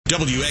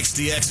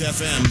WXDX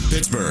FM,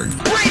 Pittsburgh.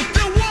 Break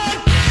the wall,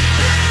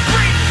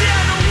 break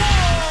down the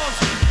walls.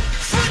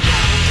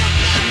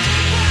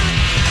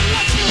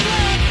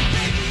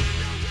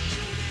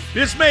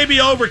 This may be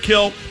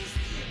overkill,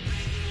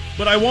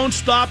 but I won't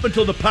stop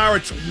until the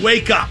Pirates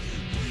wake up.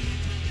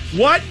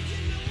 What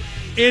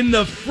in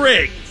the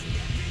frig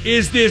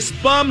is this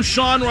bum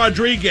Sean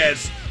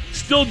Rodriguez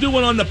still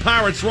doing on the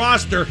Pirates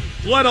roster,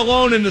 let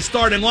alone in the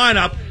starting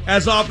lineup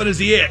as often as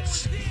he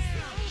is?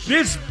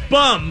 This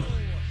bum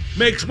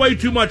makes way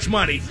too much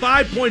money,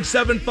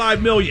 $5.75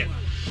 million.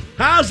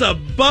 How's a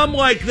bum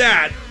like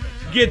that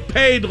get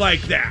paid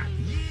like that?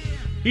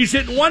 He's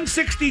hit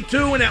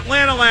 162 in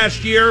Atlanta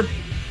last year,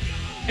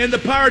 and the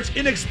Pirates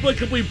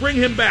inexplicably bring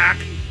him back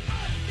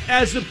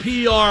as a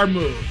PR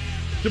move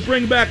to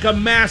bring back a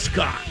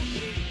mascot.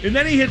 And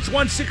then he hits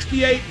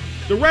 168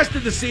 the rest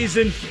of the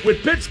season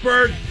with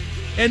Pittsburgh,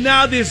 and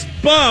now this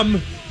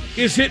bum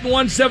is hitting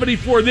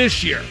 174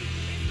 this year.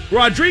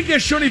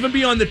 Rodriguez shouldn't even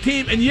be on the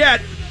team, and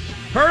yet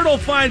Hurdle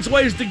finds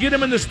ways to get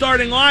him in the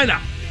starting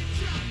lineup.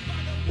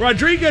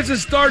 Rodriguez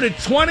has started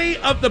 20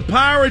 of the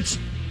Pirates'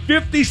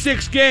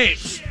 56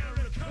 games.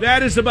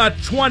 That is about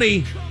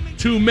 20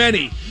 too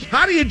many.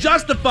 How do you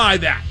justify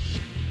that?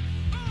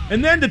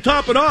 And then to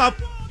top it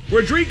off,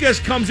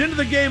 Rodriguez comes into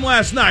the game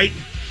last night,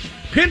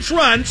 pinch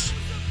runs,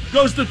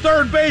 goes to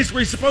third base where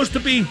he's supposed to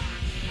be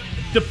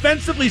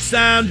defensively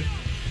sound,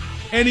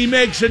 and he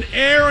makes an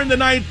error in the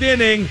ninth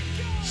inning,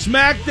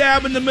 smack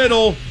dab in the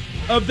middle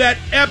of that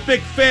epic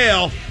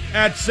fail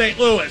at St.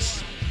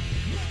 Louis.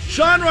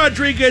 Sean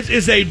Rodriguez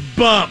is a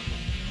bum.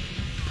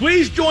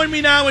 Please join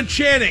me now in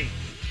chanting,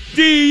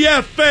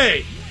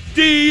 DFA,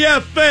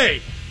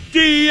 DFA,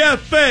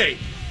 DFA,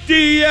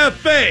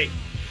 DFA.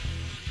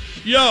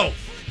 Yo,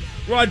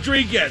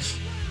 Rodriguez,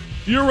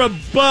 you're a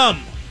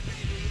bum.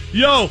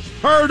 Yo,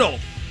 Hurdle,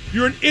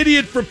 you're an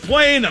idiot for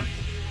playing him.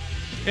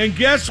 And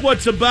guess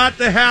what's about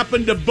to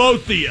happen to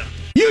both of you?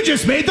 You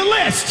just made the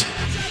list!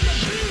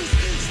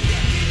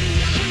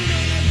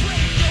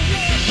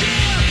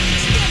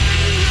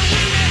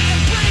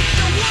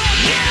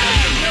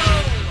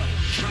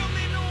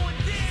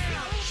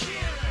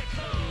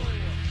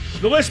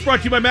 The list brought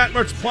to you by Matt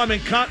Mertz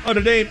Plumbing. Count on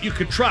a name you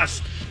can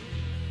trust.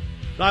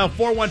 Dial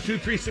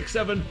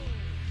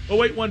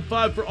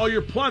 412-367-0815 for all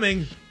your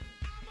plumbing,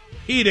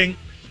 heating,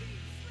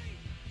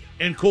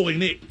 and cooling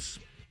needs.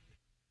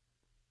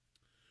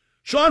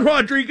 Sean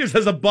Rodriguez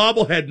has a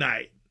bobblehead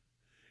night.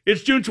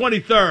 It's June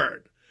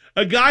 23rd.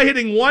 A guy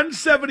hitting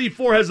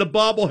 174 has a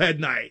bobblehead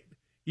night.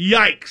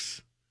 Yikes.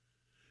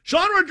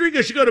 Sean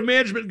Rodriguez should go to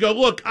management and go,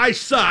 look, I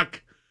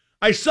suck.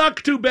 I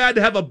suck too bad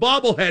to have a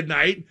bobblehead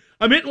night.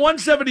 I'm hitting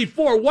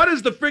 174. What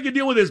is the friggin'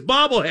 deal with this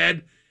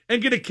bobblehead?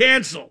 And get it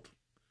canceled.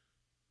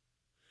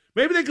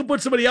 Maybe they could put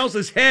somebody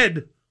else's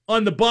head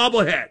on the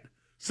bobblehead.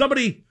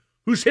 Somebody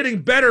who's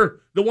hitting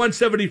better than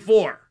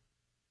 174.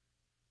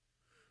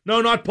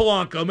 No, not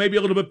Polanco. Maybe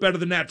a little bit better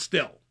than that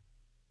still.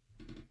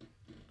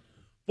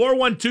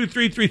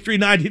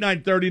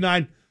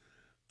 412-333-9939.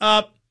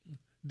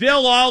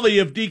 Dale Lally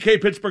of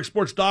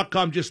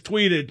DKPittsburghSports.com just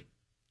tweeted,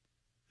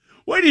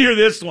 wait to hear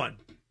this one.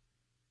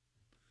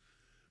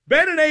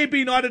 Ben and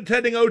AB not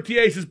attending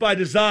OTAs is by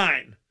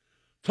design.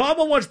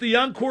 Tomlin wants the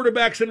young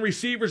quarterbacks and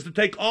receivers to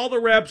take all the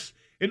reps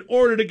in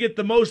order to get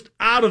the most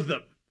out of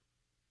them.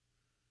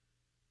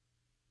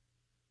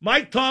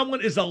 Mike Tomlin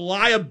is a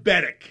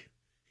diabetic.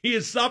 He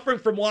is suffering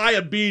from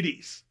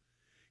diabetes.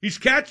 He's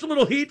catching a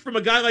little heat from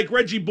a guy like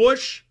Reggie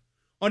Bush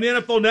on the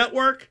NFL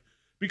Network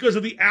because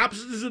of the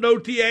absences at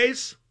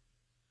OTAs.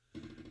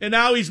 And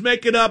now he's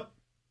making up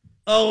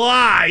a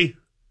lie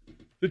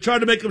to try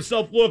to make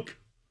himself look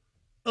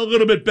a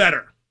little bit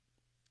better.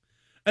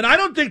 And I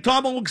don't think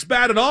Tomlin looks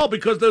bad at all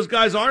because those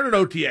guys aren't at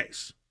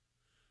OTAs.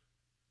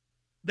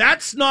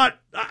 That's not,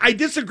 I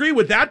disagree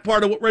with that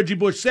part of what Reggie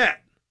Bush said.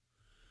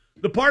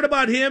 The part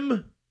about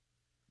him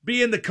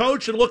being the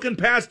coach and looking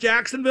past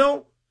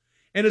Jacksonville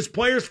and his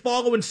players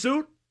following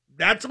suit,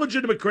 that's a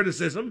legitimate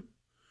criticism.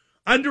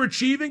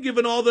 Underachieving,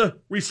 given all the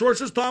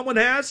resources Tomlin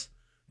has,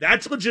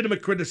 that's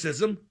legitimate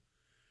criticism.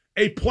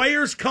 A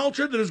player's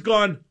culture that has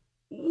gone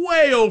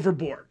way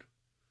overboard.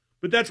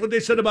 But that's what they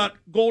said about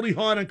Goldie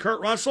Hawn and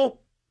Kurt Russell.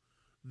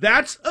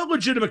 That's a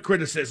legitimate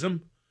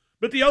criticism.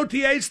 But the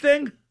OTAs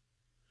thing,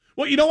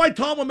 well, you know why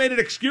Tomlin made an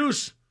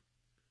excuse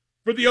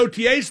for the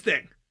OTAs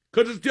thing?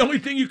 Because it's the only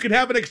thing you can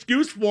have an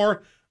excuse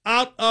for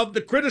out of the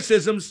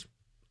criticisms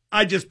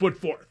I just put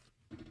forth.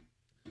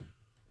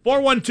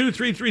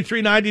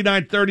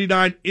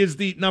 412-333-9939 is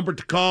the number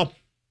to call.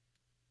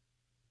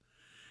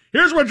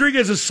 Here's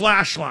Rodriguez's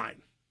slash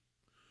line.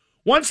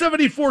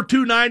 174,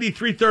 290,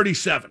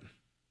 337.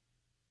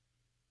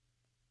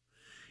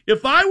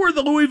 If I were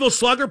the Louisville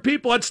Slugger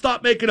people, I'd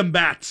stop making them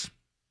bats.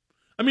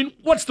 I mean,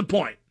 what's the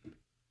point?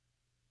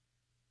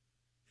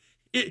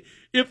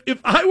 If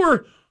I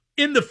were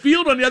in the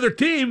field on the other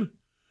team,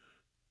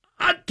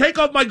 I'd take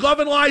off my glove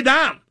and lie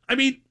down. I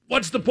mean,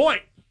 what's the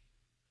point?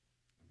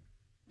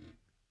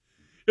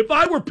 If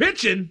I were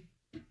pitching,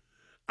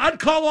 I'd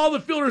call all the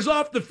fielders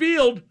off the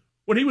field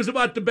when he was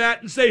about to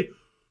bat and say,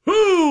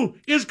 Who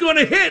is going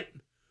to hit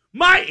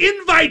my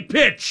invite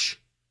pitch?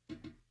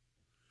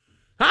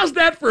 How's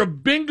that for a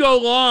Bingo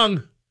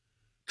Long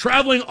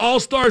Traveling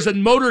All-Stars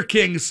and Motor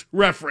Kings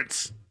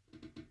reference?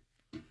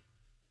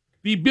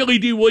 The Billy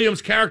D.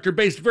 Williams character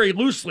based very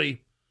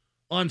loosely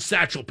on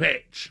Satchel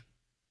Paige.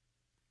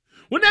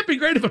 Wouldn't that be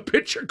great if a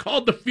pitcher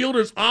called the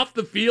fielders off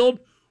the field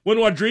when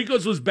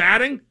Rodriguez was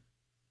batting?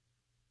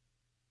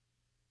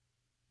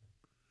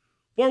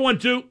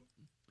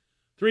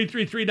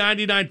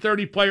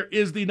 412-333-9930 player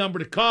is the number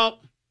to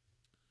call.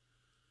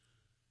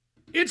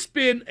 It's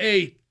been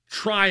a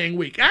trying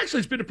week. Actually,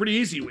 it's been a pretty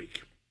easy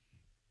week.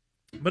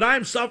 But I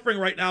am suffering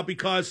right now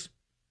because,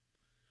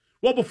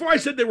 well, before I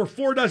said there were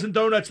 4 dozen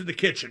donuts in the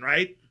kitchen,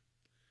 right?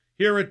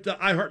 Here at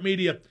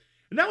iHeartMedia.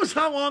 And that was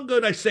how long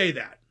ago did I say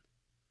that?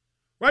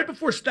 Right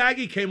before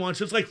Staggy came on,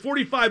 so it's like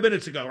 45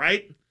 minutes ago,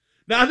 right?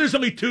 Now there's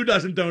only 2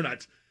 dozen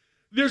donuts.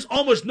 There's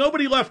almost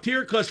nobody left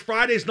here because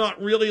Friday's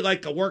not really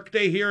like a work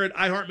day here at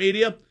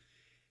iHeartMedia.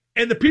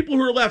 And the people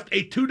who are left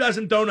ate 2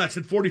 dozen donuts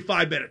in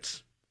 45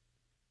 minutes.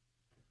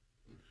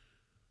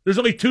 There's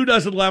only 2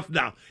 dozen left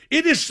now.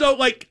 It is so,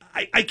 like,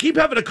 I keep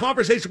having a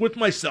conversation with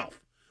myself.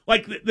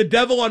 Like the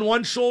devil on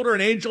one shoulder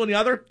and angel on the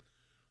other.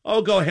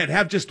 Oh, go ahead,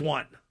 have just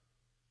one.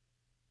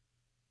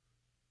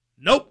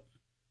 Nope.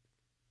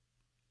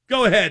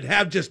 Go ahead,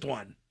 have just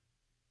one.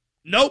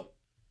 Nope.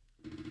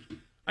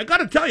 I got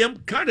to tell you, I'm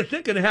kind of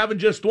thinking of having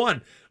just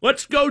one.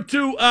 Let's go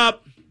to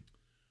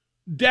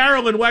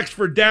Daryl in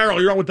Wexford. Daryl,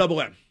 you're on with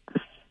Double M.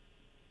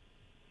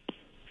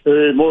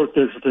 Hey, Mark,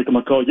 thanks for taking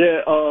my call.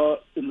 Yeah,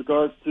 in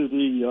regards to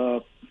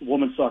the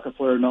women's soccer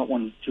player not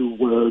wanting to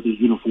wear the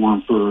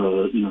uniform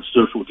for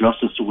social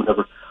justice or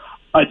whatever,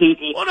 I think.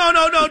 Oh no!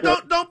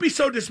 Don't be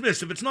so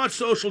dismissive. It's not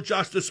social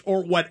justice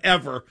or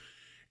whatever.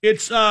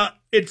 It's for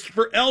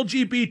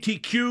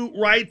LGBTQ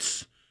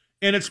rights,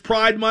 and it's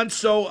Pride Month,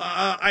 so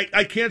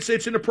I can't say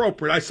it's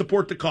inappropriate. I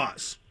support the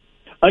cause.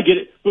 I get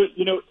it, but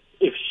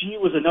if she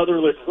was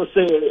another, let's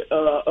say,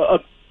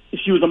 if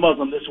she was a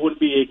Muslim, this wouldn't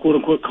be a quote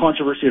unquote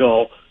controversy at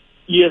all.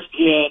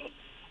 ESPN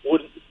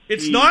wouldn't.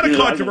 It's not a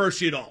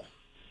controversy at all.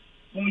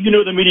 Well,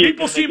 the media.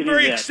 People seem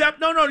very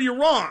No, you're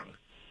wrong.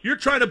 You're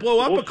trying to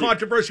blow up a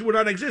controversy where it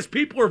doesn't exist.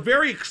 People are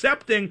very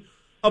accepting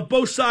of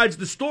both sides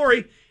of the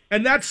story,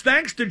 and that's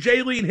thanks to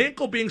Jaylene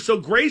Hinkle being so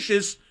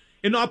gracious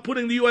in not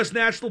putting the U.S.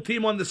 national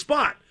team on the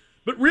spot.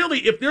 But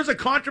really, if there's a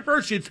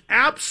controversy, it's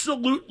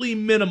absolutely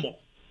minimal.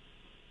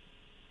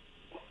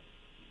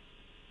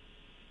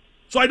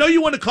 So I know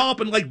you want to call up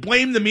and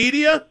blame the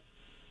media,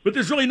 but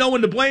there's really no one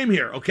to blame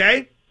here,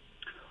 okay?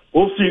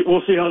 We'll see.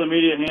 We'll see how the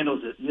media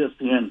handles it.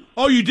 ESPN.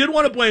 Oh, you did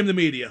want to blame the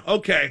media.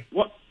 Okay.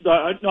 What? No,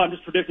 I'm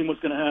just predicting what's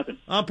going to happen.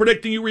 I'm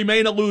predicting you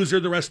remain a loser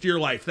the rest of your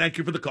life. Thank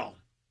you for the call.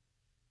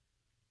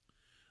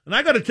 And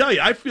I got to tell you,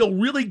 I feel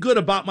really good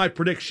about my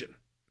prediction.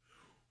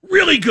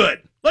 Really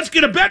good. Let's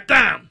get a bet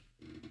down.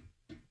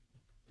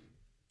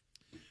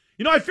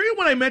 I figured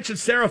when I mentioned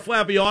Sarah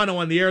Flaviano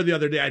on the air the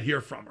other day, I'd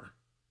hear from her.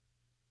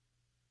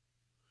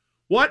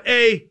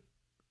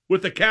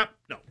 With a cap?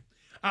 No.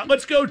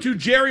 Let's go to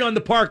Jerry on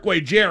the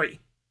Parkway. Jerry.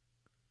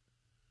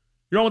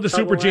 You're on with the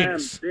Super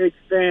Genius. Big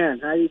fan.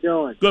 How you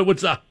doing? Good.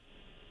 What's up?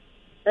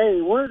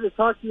 Hey, wanted to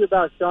talk to you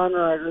about Sean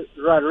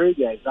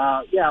Rodriguez.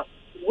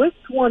 Which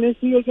one is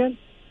he again?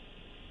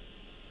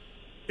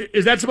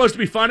 Is that supposed to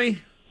be funny?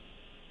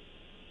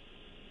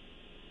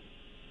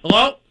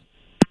 Hello?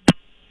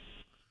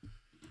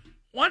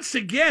 Once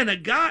again, a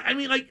guy,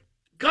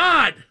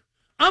 God,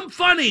 I'm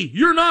funny.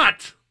 You're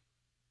not.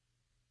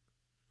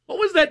 What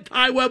was that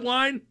Ty Webb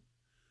line?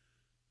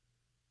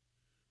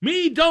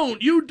 Me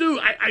don't, you do.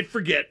 I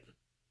forget.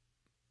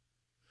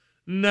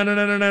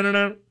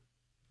 No.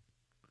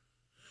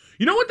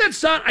 You know what that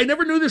sound? I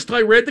never knew this till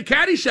I read the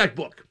Caddyshack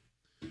book.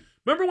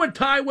 Remember when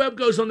Ty Webb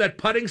goes on that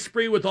putting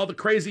spree with all the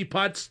crazy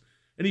putts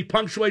and he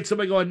punctuates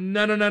somebody going,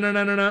 no.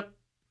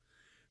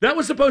 That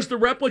was supposed to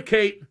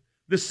replicate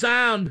the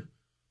sound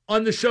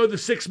on the show The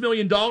 $6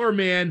 Million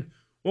Man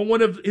when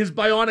one of his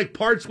bionic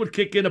parts would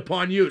kick in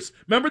upon use.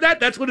 Remember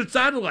that? That's what it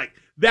sounded like.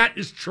 That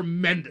is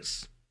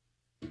tremendous.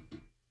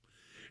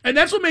 And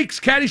that's what makes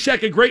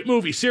Caddyshack a great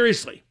movie,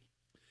 seriously.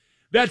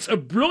 That's a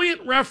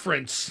brilliant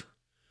reference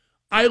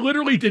I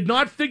literally did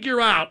not figure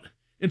out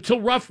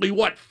until roughly,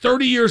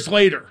 30 years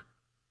later?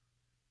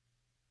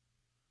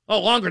 Oh,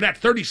 longer than that,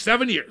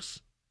 37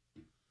 years.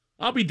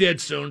 I'll be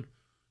dead soon.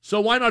 So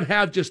why not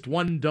have just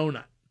one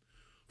donut?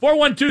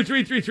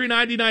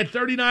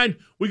 412-333-9939.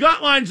 We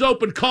got lines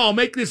open. Call.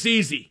 Make this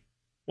easy.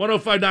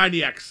 105.9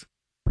 The X.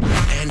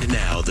 And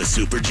now the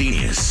super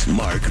genius,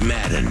 Mark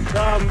Madden.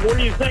 What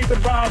do you think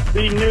about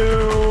the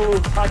new?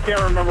 I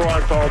can't remember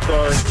what I called.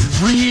 Sorry.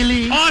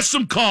 Really?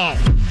 Awesome call.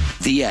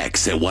 The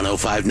X at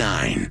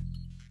 105.9.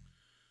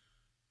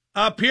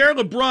 Pierre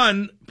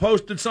LeBrun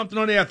posted something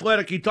on The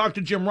Athletic. He talked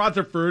to Jim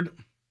Rutherford,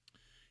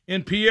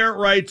 and Pierre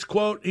writes,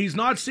 quote, he's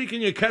not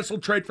seeking a Kessel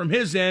trade from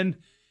his end.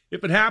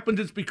 If it happens,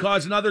 it's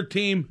because another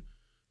team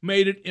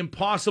made it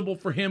impossible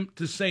for him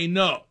to say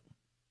no.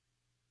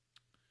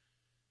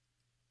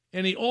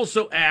 And he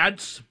also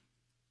adds,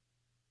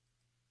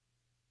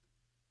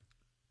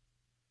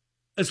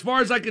 As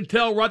far as I can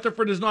tell,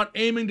 Rutherford is not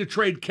aiming to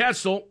trade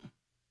Kessel,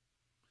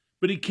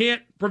 but he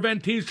can't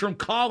prevent teams from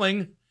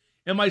calling,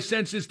 and my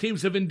sense is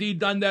teams have indeed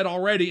done that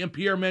already, and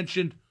Pierre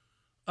mentioned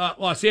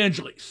Los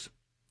Angeles.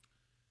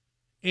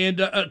 And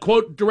a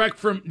quote direct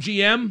from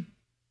GM,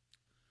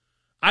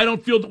 I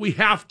don't feel that we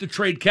have to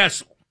trade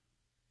Kessel.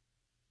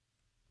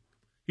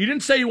 He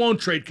didn't say he won't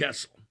trade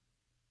Kessel.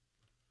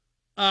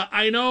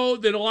 I know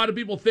that a lot of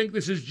people think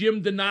this is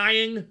Jim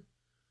denying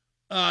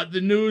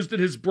the news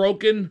that has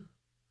broken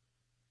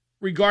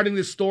regarding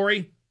this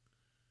story.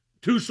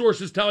 Two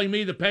sources telling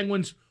me the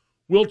Penguins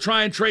will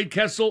try and trade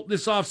Kessel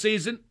this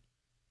offseason.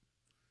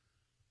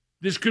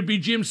 This could be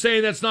Jim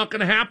saying that's not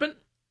going to happen.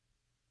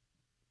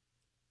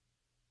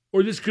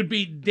 Or this could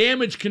be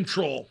damage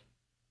control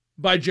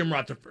by Jim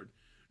Rutherford.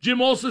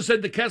 Jim also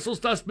said the Kessel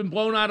stuff's been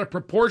blown out of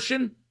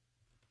proportion.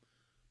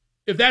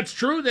 If that's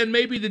true, then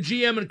maybe the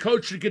GM and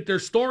coach should get their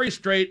story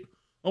straight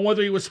on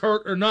whether he was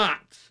hurt or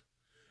not.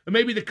 And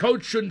maybe the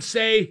coach shouldn't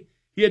say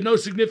he had no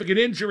significant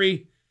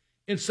injury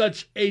in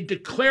such a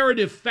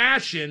declarative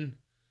fashion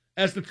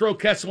as to throw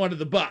Kessel under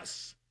the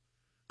bus.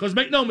 Because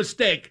make no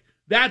mistake,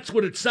 that's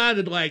what it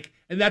sounded like,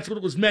 and that's what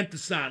it was meant to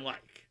sound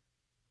like.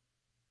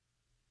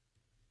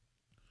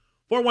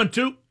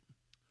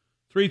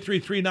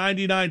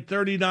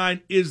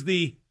 412-333-9939 is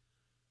the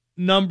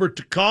number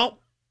to call.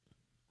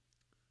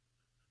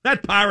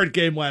 That Pirate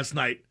game last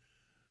night,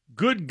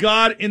 good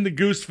God in the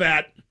goose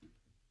fat.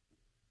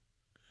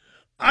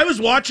 I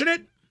was watching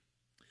it,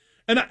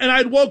 and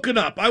I'd woken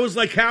up. I was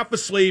like half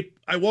asleep.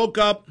 I woke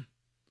up.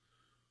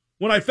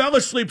 When I fell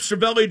asleep,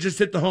 Cervelli just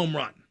hit the home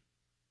run.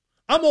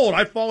 I'm old.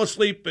 I fall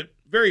asleep at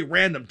very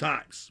random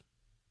times.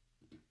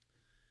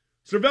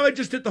 Cervelli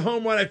just hit the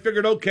home run. I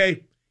figured,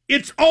 okay,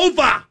 it's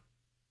over.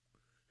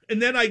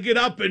 And then I get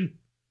up and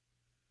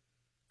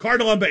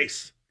Cardinal on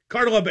base,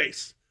 Cardinal on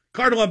base,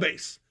 Cardinal on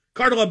base,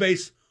 Cardinal on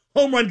base,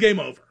 home run, game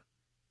over.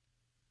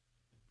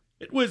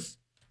 It was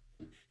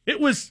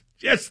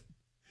just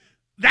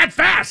that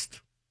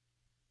fast.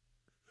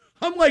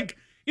 I'm like,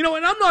 and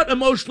I'm not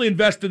emotionally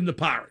invested in the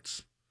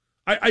Pirates.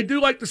 I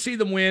do like to see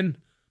them win,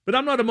 but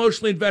I'm not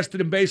emotionally invested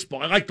in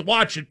baseball. I like to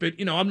watch it, but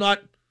I'm not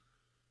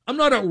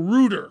a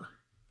rooter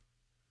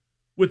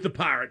with the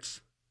Pirates.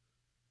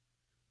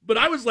 But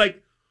I was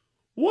like,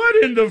 what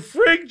in the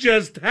frig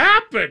just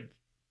happened?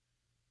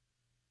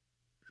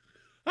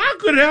 How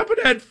could it happen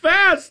that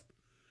fast?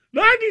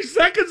 90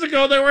 seconds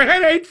ago, they were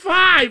ahead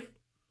 8-5.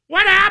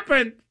 What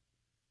happened?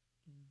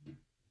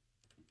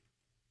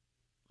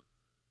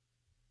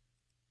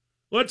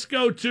 Let's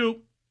go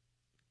to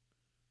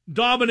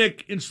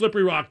Dominic in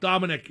Slippery Rock.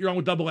 Dominic, you're on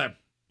with Double M.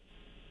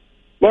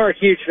 Mark,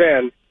 huge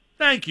fan.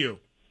 Thank you.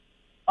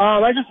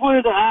 I just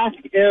wanted to ask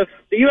if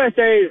the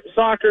USA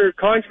Soccer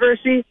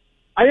controversy,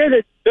 I know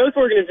that both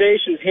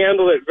organizations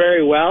handled it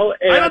very well.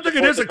 And I don't think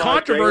it is a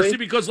controversy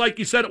because, like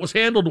you said, it was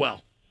handled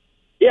well.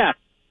 Yeah.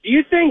 Do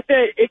you think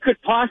that it could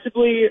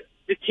possibly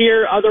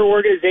deter other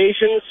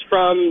organizations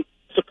from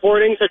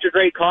supporting such a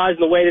great cause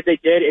in the way that they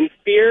did in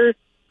fear?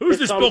 Who's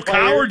this Bill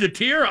Cowher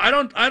deter? I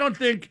don't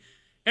think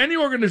any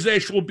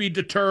organization will be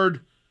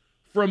deterred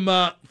from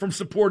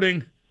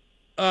supporting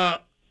the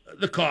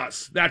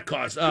cause, that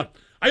cause. I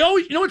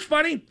always, what's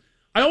funny?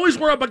 I always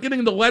worry about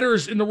getting the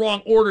letters in the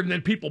wrong order and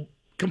then people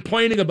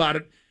complaining about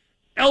it.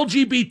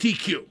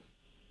 LGBTQ.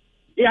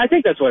 Yeah, I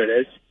think that's what it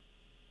is.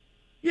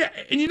 Yeah,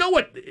 and you know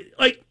what?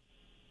 Like,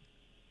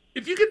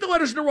 if you get the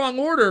letters in the wrong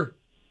order,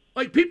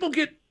 like, people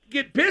get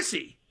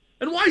pissy.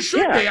 And why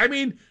should they? I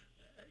mean,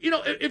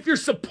 if you're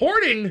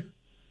supporting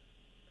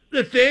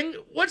the thing,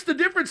 what's the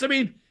difference? I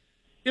mean,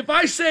 if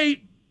I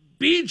say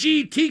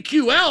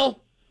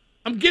BGTQL,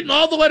 I'm getting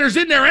all the letters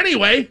in there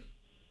anyway.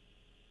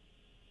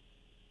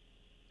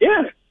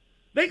 Yeah.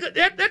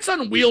 That's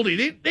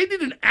unwieldy. They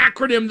did an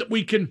acronym that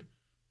we can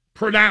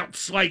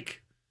pronounce,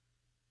 like,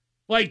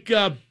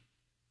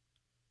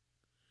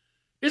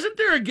 isn't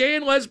there a gay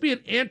and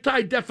lesbian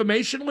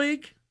anti-defamation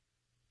league?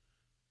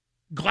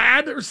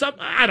 GLAD or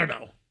something? I don't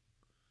know.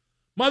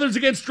 Mothers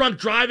Against Drunk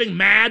Driving,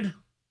 MAD.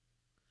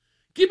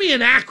 Give me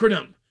an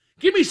acronym.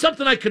 Give me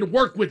something I can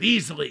work with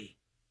easily.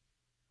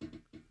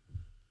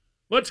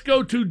 Let's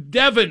go to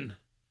Devin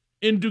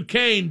in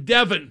Duquesne.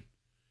 Devin,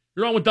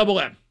 you're on with Double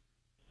M.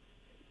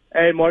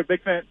 Hey, Mark,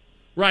 big fan.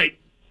 Right.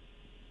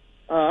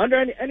 Under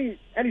any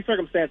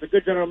circumstance, a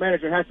good general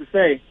manager has to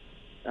say,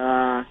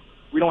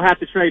 we don't have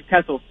to trade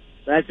Kessel.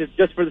 That's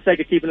just for the sake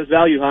of keeping his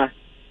value high.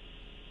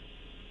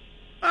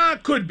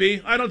 Could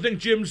be. I don't think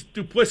Jim's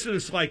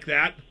duplicitous like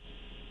that.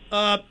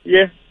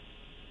 Yeah.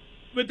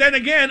 But then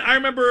again, I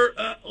remember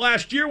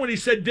last year when he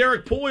said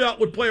Derek Pouliot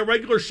would play a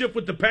regular shift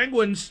with the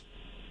Penguins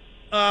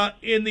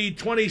in the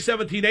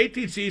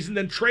 2017-18 season,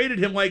 then traded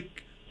him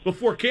like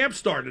before camp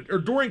started, or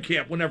during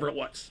camp, whenever it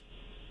was.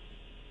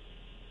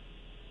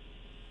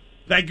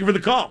 Thank you for the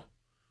call.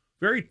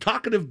 Very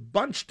talkative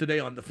bunch today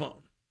on the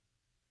phone.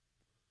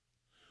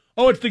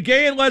 Oh, it's the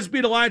Gay and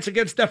Lesbian Alliance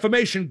Against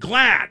Defamation,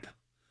 GLAD.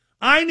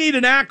 I need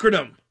an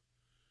acronym.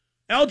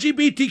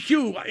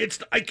 LGBTQ.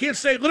 I can't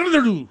say. Let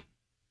me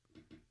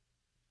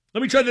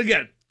try that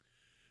again.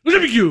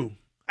 LGBTQ.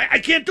 I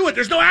can't do it.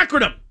 There's no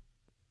acronym.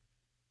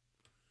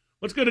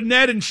 Let's go to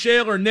Ned and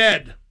Shale or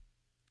Ned.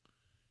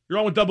 You're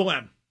on with Double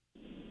M.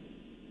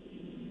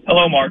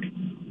 Hello, Mark.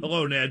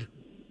 Hello, Ned.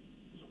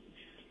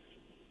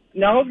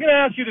 Now, I was going to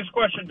ask you this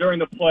question during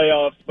the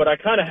playoffs, but I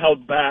kind of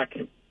held back.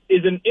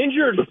 Is an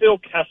injured Phil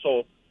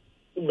Kessel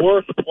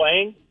worth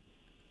playing?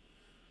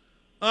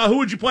 Who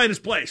would you play in his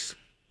place?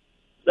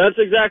 That's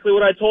exactly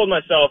what I told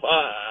myself.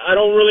 I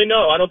don't really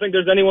know. I don't think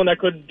there's anyone that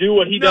could do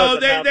what he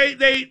does. No,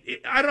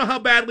 I don't know how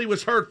badly he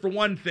was hurt, for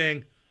one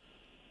thing.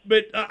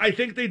 But I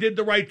think they did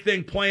the right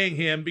thing playing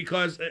him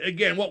because,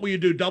 again, what will you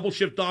do? Double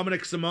shift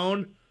Dominic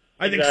Simone?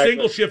 I think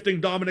single shifting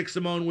Dominic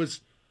Simone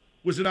was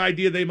an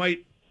idea they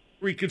might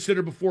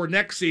reconsider before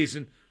next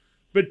season.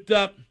 But,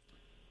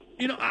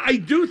 I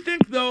do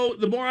think, though,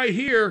 the more I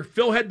hear,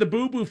 Phil had the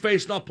boo-boo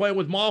face not playing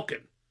with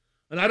Malkin.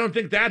 And I don't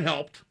think that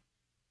helped.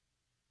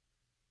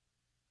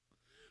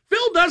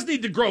 Phil does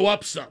need to grow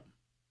up some.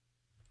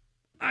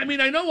 I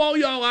mean, I know all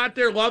y'all out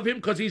there love him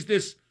because he's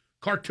this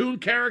cartoon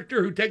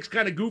character who takes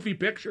kind of goofy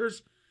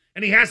pictures,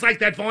 and he has, like,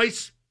 that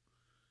voice.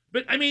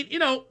 But, I mean,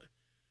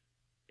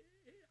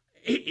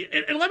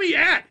 and let me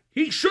add,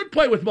 he should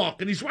play with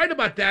Malkin. He's right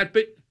about that,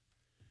 but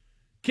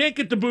can't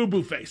get the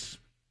boo-boo face.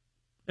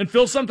 And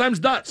Phil sometimes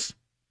does.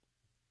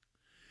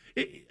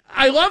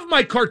 I love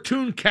my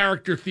cartoon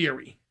character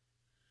theory.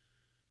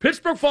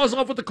 Pittsburgh falls in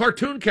love with the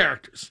cartoon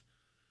characters.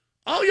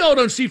 All y'all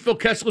don't see Phil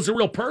Kessel as a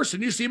real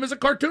person. You see him as a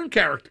cartoon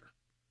character.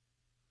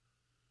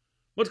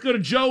 Let's go to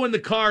Joe in the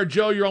car.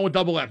 Joe, you're on with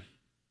Double M.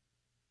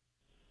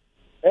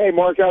 Hey,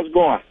 Mark, how's it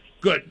going?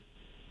 Good.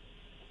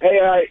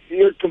 Hey,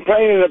 you're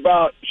complaining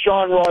about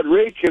Sean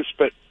Rodriguez,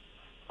 but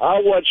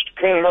I watched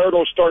Clint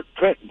Hurdle start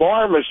Clint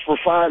Barmas for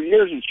 5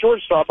 years at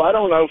shortstop. I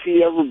don't know if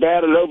he ever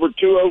batted over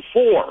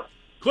 204.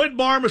 Clint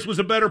Barmas was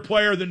a better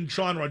player than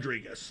Sean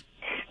Rodriguez.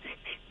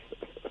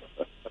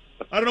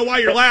 I don't know why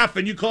you're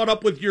laughing. You caught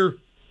up with your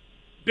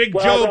big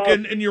joke,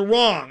 and you're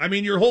wrong. I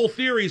mean, your whole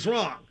theory's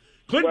wrong.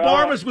 Clint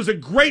Barmas was a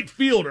great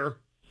fielder,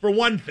 for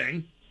one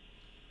thing.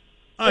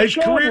 His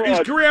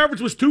career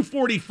average was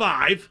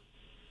 245.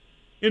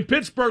 In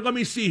Pittsburgh, let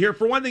me see here.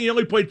 For one thing, he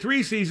only played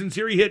 3 seasons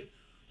here. He hit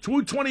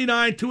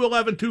 229,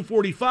 211,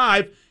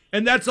 245,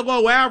 and that's a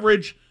low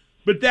average,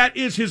 but that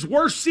is his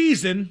worst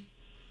season,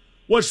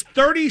 was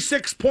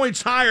 36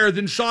 points higher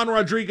than Sean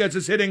Rodriguez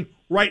is hitting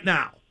right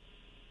now.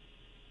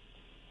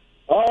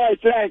 All right,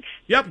 thanks.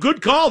 Yep,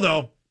 good call,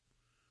 though.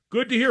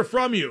 Good to hear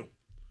from you.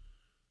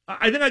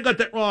 I think I got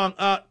that wrong.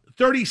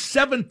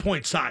 37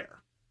 points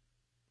higher.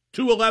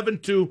 211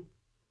 to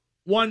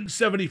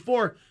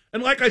 174.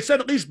 And like I said,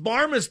 at least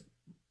Barmas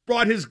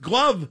brought his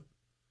glove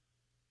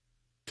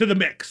to the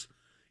mix.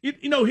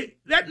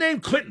 That name,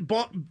 Clinton,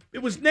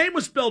 name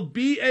was spelled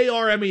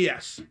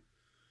B-A-R-M-E-S.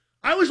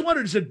 I always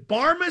wondered, is it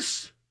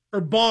Barmas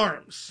or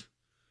Barms?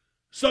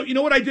 So you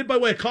know what I did by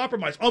way of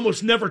compromise?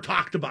 Almost never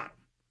talked about him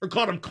or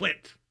called him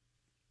Clint.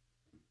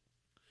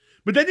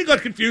 But then you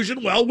got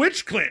confusion. Well,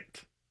 which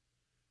Clint?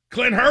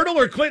 Clint Hurdle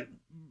or Clint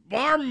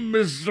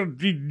Barmas?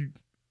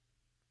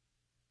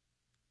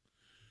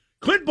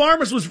 Clint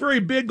Barmas was very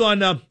big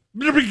on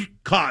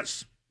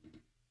cause.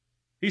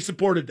 He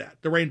supported that,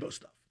 the rainbow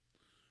stuff.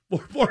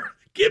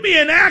 Give me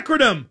an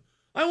acronym.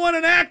 I want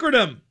an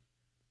acronym.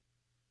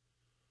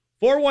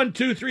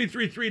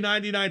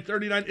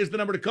 412-333-9939 is the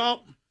number to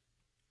call.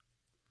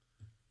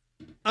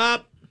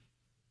 How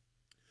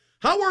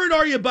worried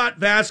are you about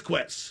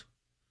Vasquez?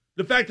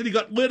 The fact that he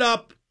got lit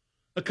up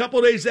a couple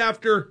of days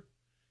after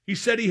he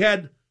said he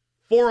had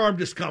forearm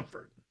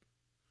discomfort.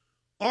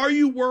 Are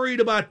you worried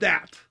about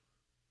that?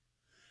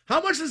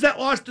 How much does that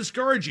loss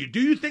discourage you?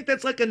 Do you think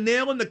that's like a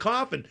nail in the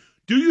coffin?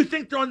 Do you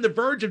think they're on the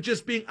verge of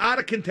just being out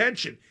of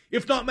contention?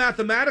 If not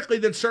mathematically,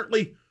 then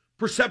certainly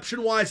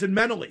perception-wise and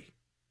mentally.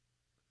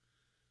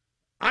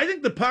 I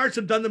think the Pirates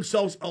have done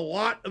themselves a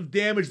lot of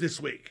damage this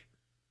week.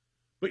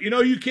 But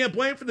you can't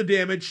blame for the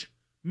damage.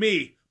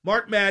 Me,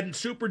 Mark Madden,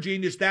 Super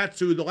Genius, that's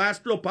who, the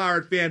last real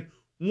Pirate fan,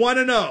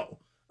 1-0.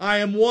 I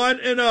am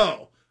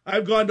 1-0.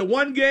 I've gone to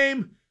one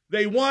game.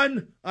 They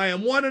won. I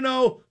am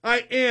 1-0. I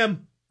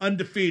am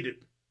undefeated.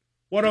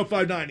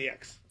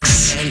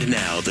 105.9 And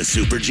now the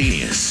super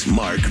genius,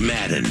 Mark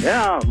Madden.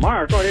 Yeah,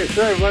 Mark, what do you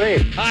say,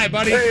 buddy? Hi,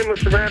 buddy. Hey,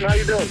 Mr. Madden, how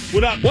you doing?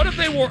 What up? What if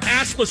they wore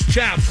assless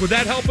chaps? Would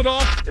that help at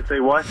all? If they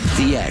what?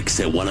 The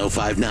X at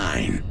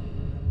 105.9.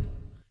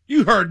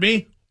 You heard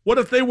me. What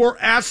if they wore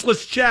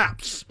assless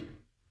chaps?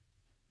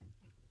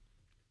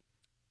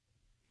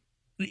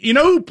 You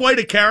know who played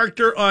a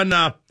character on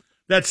that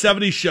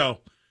 70s show?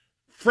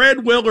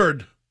 Fred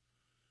Willard.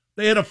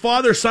 They had a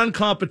father-son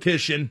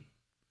competition.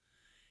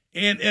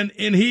 And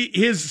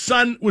his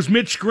son was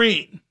Mitch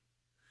Green,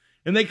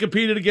 and they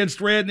competed against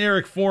Rad and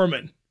Eric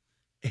Foreman.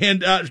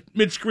 And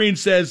Mitch Green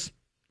says,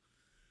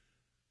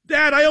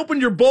 "Dad, I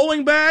opened your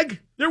bowling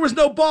bag. There was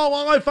no ball.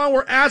 All I found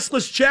were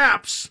assless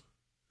chaps."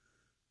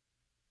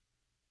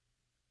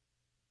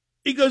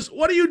 He goes,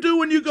 "What do you do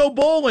when you go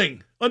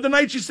bowling? On the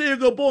nights you say you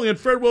go bowling?" And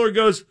Fred Willard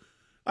goes,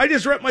 "I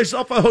just rent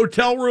myself a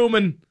hotel room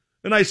and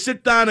I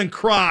sit down and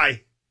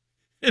cry."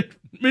 And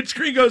Mitch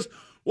Green goes,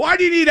 Why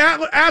do you need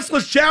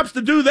assless chaps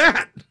to do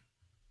that?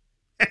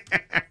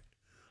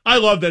 I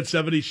love that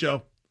 70s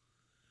show.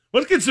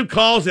 Let's get some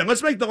calls in.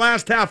 Let's make the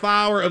last half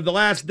hour of the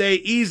last day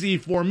easy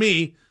for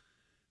me.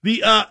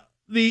 The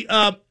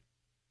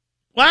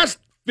last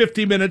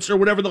 50 minutes or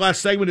whatever the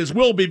last segment is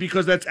will be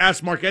because that's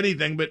Ask Mark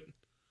Anything. But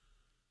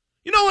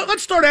you know what?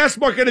 Let's start Ask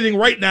Mark Anything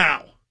right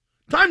now.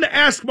 Time to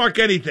Ask Mark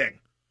Anything.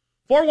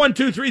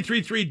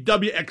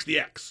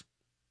 412-333-WXDX.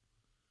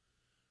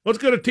 Let's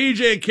go to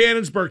TJ in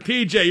Cannonsburg.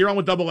 TJ, you're on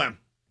with Double M.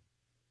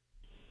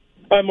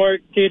 Hi,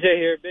 Mark. TJ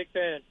here. Big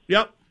fan.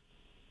 Yep.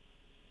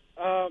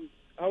 I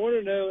want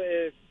to know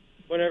if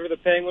whenever the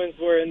Penguins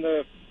were in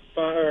the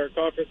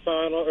conference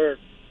final or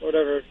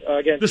whatever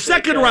against the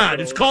second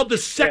round. It's called the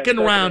second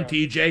round,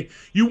 TJ.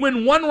 You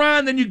win one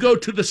round, then you go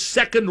to the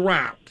second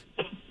round.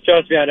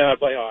 Trust me, I know how to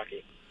play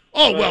hockey.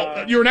 Oh,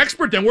 well, you're an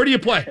expert then. Where do you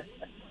play?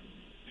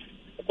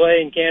 I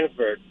play in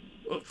Cannonsburg.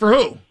 For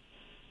who?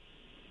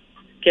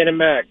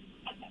 Canon-Mac.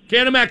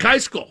 Canon-Mac High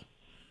School.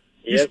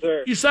 Yes,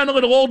 sir. You sound a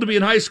little old to be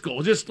in high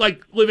school. Just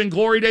like living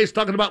glory days,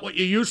 talking about what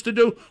you used to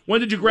do. When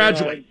did you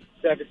graduate?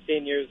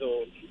 17 years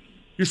old.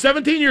 You're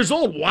 17 years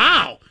old.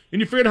 Wow.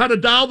 And you figured out how to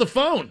dial the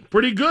phone.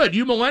 Pretty good.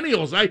 You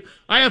millennials.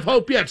 I have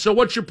hope yet. So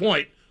what's your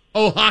point?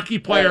 Oh, hockey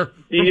player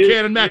from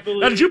Canon-Mac.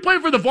 Now, did you play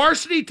for the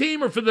varsity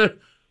team or for the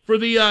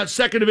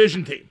second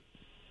division team?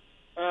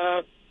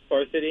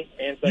 Varsity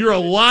and second. You're a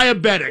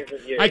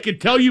liabetic. I can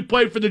tell you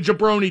played for the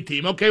Jabroni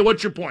team. Okay,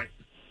 what's your point?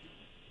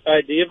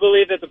 Do you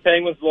believe that the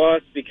Penguins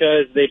lost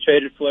because they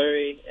traded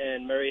Fleury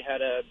and Murray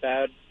had a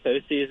bad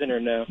postseason, or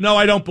no? No,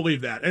 I don't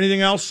believe that.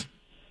 Anything else?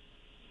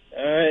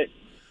 All right.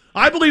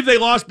 I believe they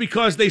lost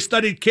because they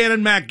studied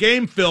Canon-Mac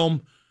game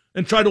film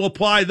and tried to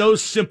apply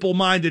those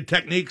simple-minded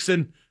techniques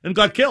and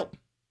got killed.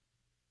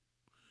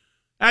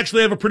 Actually,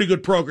 they have a pretty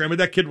good program, but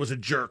that kid was a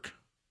jerk.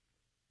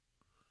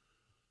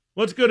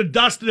 Let's go to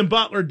Dustin and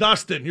Butler.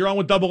 Dustin, you're on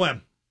with Double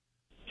M.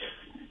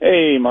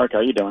 Hey, Mark,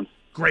 how you doing?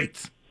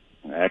 Great.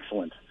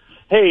 Excellent.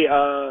 Hey,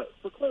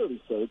 for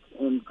clarity's sake,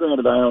 and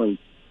granted I only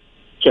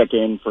check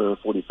in for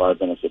 45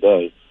 minutes a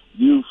day,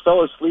 you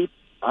fell asleep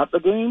at the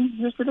game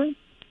yesterday?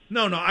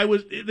 No,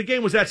 the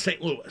game was at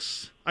St.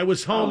 Louis. I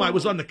was home. I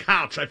was on the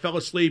couch. I fell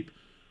asleep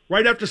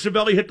right after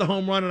Cervelli hit the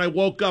home run, and I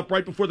woke up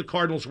right before the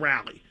Cardinals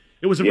rally.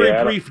 It was a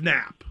very brief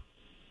nap.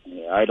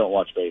 Yeah, I don't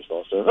watch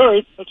baseball, so all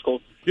right, that's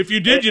cool. If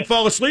you did, you'd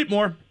fall asleep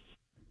more.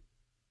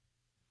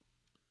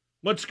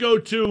 Let's go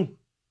to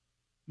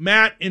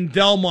Matt in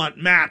Delmont.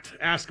 Matt,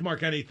 ask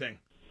Mark anything.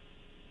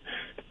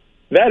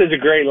 That is a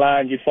great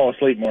line. You'd fall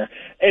asleep more.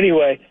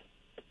 Anyway,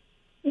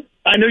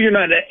 I know you're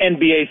not an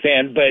NBA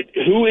fan, but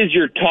who is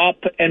your top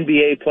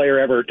NBA player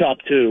ever, top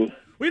two?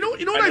 Well,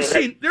 you know what I've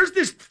seen? There's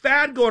this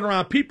fad going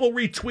around. People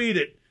retweet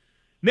it.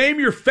 Name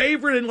your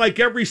favorite in like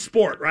every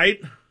sport, right?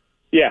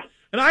 Yeah.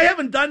 And I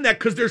haven't done that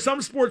because there's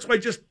some sports where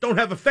I just don't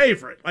have a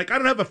favorite. Like, I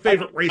don't have a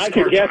favorite race car I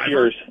could guess driver.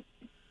 yours.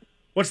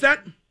 What's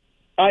that?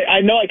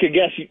 I know I could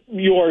guess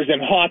yours in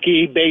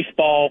hockey,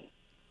 baseball,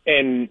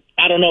 and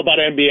I don't know about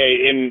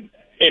NBA in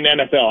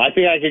NFL. I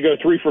think I could go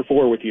 3 for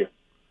 4 with you.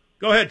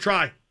 Go ahead,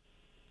 try.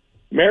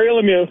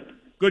 Mario Lemieux.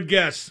 Good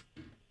guess.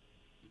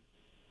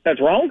 That's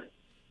wrong?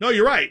 No,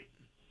 you're right.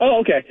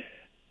 Oh, okay.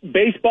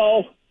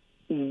 Baseball,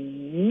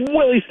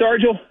 Willie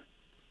Stargell.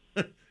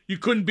 You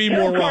couldn't be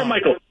more wrong.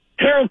 Carmichael.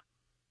 Harold.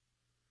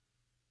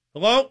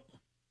 Hello?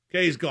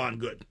 Okay, he's gone.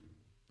 Good.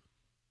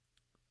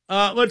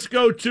 Let's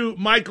go to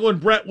Michael in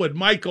Brentwood.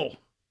 Michael.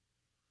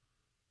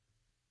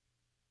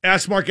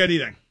 Ask Mark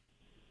anything.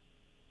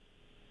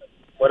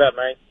 What up,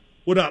 man?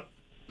 What up?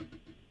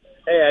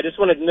 Hey, I just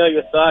wanted to know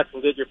your thoughts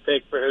and get your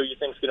pick for who you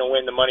think's going to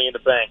win the Money in the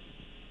Bank.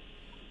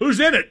 Who's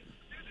in it?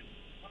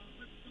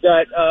 You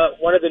got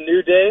one of the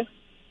New Day.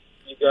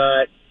 You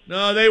got...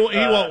 No, he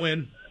won't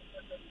win.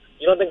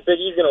 You don't think Big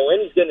E's going to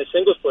win? He's getting a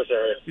singles push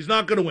already. He's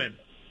not going to win.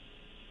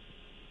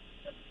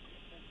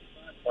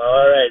 Well,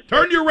 all right.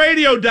 Turn your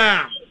radio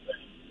down.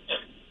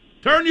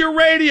 Turn your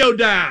radio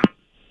down.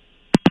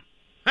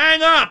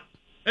 Hang up.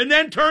 And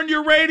then turn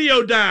your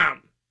radio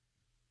down.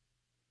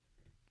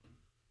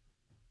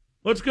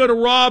 Let's go to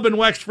Rob in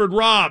Wexford.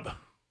 Rob,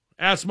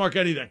 ask Mark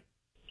anything.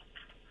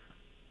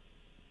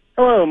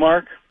 Hello,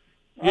 Mark.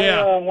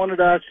 Yeah. I wanted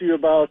to ask you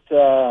about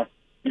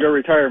your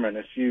retirement.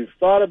 If you've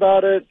thought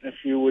about it, if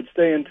you would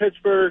stay in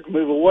Pittsburgh,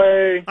 move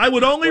away. I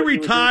would only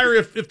retire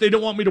if they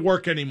don't want me to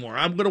work anymore.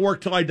 I'm going to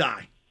work till I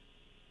die.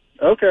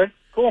 Okay,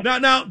 cool.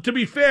 Now, to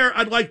be fair,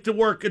 I'd like to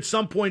work at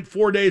some point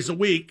 4 days a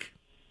week,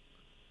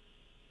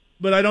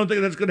 but I don't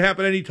think that's going to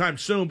happen anytime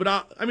soon.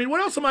 But, what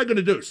else am I going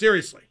to do?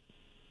 Seriously.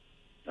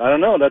 I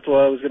don't know. That's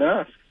what I was going to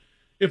ask.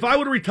 If I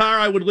would retire,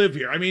 I would live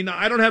here. I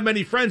don't have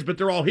many friends, but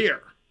they're all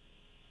here.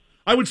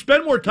 I would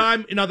spend more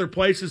time in other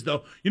places,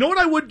 though. You know what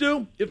I would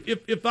do?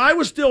 If I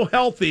was still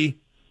healthy,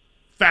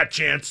 fat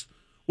chance,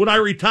 would I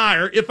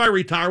retire? If I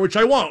retire, which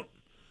I won't.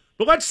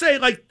 But let's say,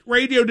 like,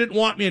 radio didn't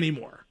want me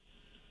anymore,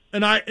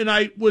 and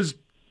I was,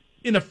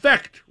 in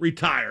effect,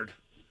 retired.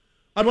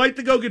 I'd like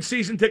to go get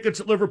season tickets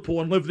at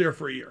Liverpool and live there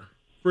for a year,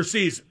 for a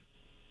season.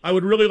 I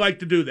would really like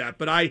to do that,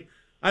 but I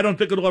don't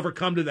think it'll ever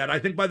come to that. I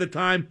think by the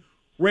time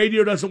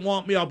Radio doesn't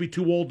want me. I'll be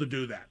too old to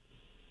do that.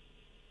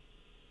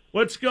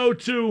 Let's go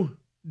to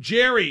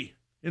Jerry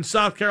in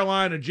South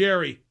Carolina.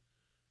 Jerry,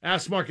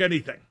 ask Mark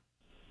anything.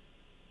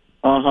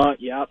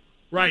 Yep.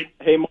 Right.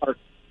 Hey,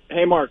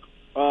 Mark.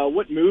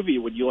 What movie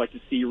would you like to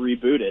see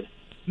rebooted?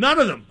 None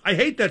of them. I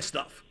hate that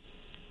stuff.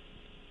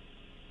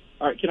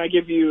 All right, can I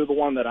give you the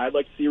one that I'd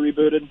like to see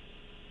rebooted?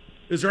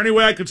 Is there any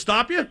way I could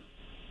stop you?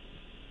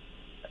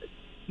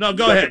 No,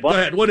 go ahead. Go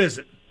ahead. What is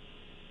it?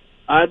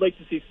 I'd like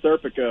to see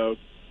Serpico.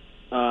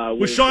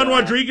 With Sean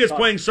Rodriguez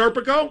playing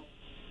Serpico?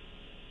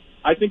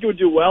 I think it would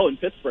do well in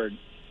Pittsburgh.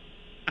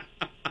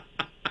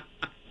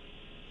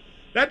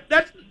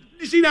 That's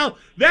you see now,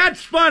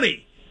 that's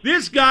funny.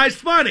 This guy's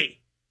funny.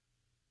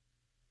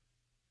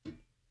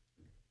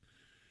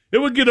 It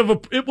would get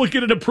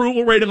an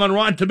approval rating on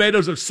Rotten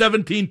Tomatoes of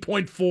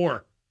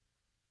 17.4.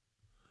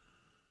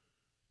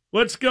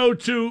 Let's go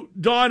to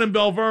Don in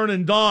Belle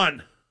Vernon.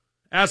 Don,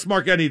 ask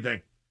Mark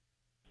anything.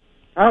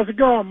 How's it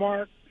going,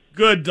 Mark?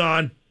 Good,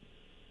 Don.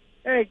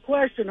 Hey,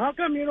 question. How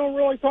come you don't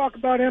really talk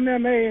about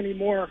MMA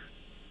anymore?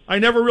 I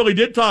never really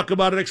did talk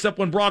about it except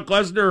when Brock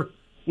Lesnar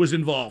was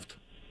involved.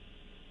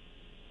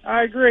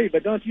 I agree,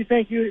 but don't you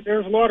think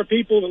there's a lot of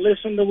people that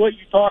listen to what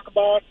you talk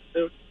about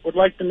that would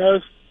like to know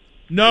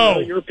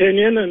your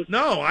opinion? And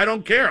no, I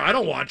don't care. I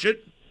don't watch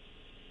it.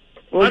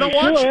 Well, I don't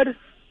watch it.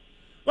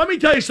 Let me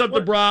tell you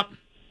something, Brock.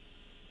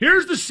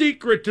 Here's the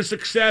secret to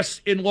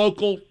success in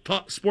local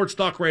sports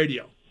talk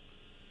radio.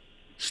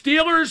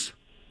 Steelers,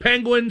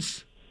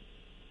 Penguins,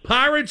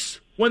 Pirates,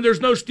 when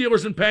there's no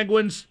Steelers and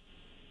Penguins,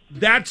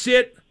 that's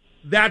it.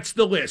 That's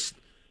the list.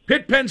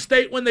 Pitt, Penn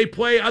State when they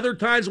play, other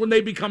times when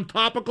they become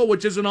topical,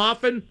 which isn't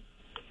often,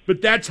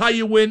 but that's how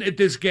you win at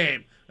this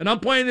game. And I'm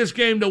playing this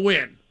game to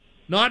win,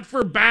 not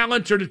for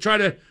balance or to try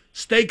to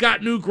stake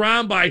out new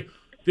ground by,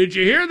 did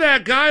you hear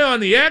that guy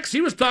on the X?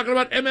 He was talking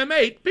about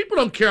MMA. People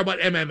don't care about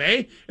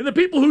MMA, and the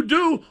people who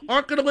do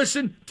aren't going to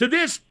listen to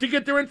this to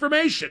get their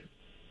information.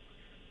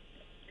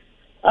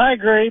 I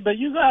agree, but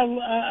you got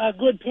a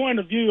good point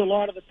of view a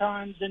lot of the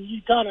times, and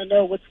you kind of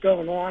know what's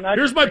going on.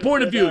 Here's my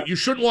point of view. You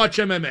shouldn't watch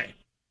MMA.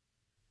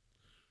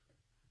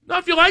 Now,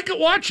 if you like it,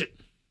 watch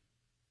it.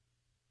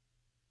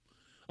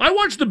 I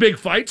watch the big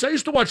fights. I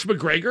used to watch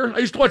McGregor. I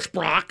used to watch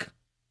Brock.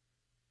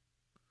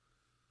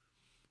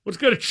 Let's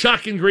go to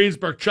Chuck in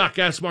Greensburg. Chuck,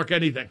 ask Mark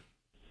anything.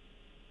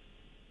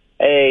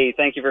 Hey,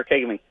 thank you for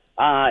taking me.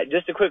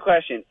 Just a quick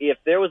question. If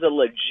there was a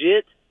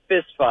legit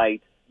fist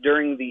fight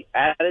during the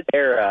Attitude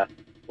Era,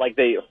 like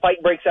the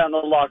fight breaks out in the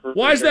locker room.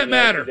 Why does that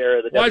matter?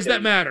 Why does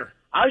that matter?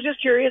 I was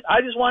just curious.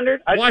 I just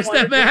wondered. Why does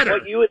that matter?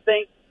 What you would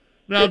think.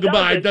 No,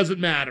 goodbye. It doesn't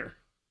matter.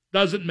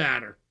 Doesn't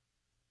matter.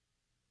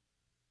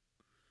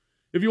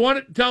 If you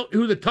want to tell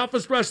who the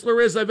toughest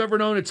wrestler is I've ever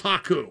known, it's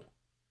Haku.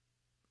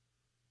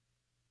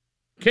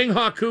 King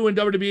Haku in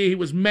WWE, he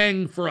was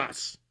Meng for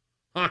us.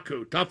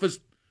 Haku,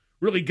 toughest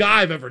really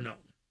guy I've ever known.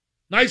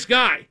 Nice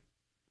guy.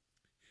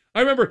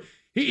 I remember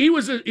he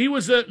was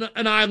an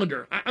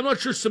Islander. I'm not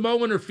sure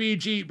Samoan or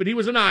Fiji, but he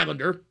was an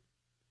Islander.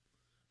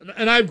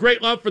 And I have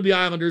great love for the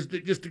Islanders,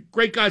 just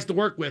great guys to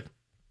work with.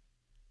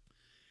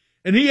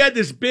 And he had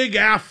this big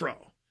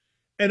afro.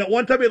 And at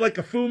one time he had like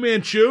a Fu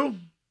Manchu.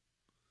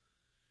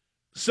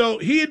 So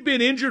he had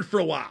been injured for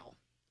a while.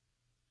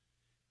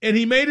 And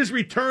he made his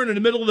return in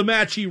the middle of the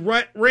match. He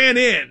ran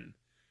in,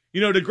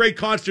 to great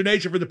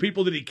consternation for the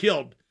people that he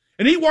killed.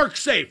 And he worked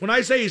safe. When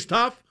I say he's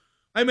tough,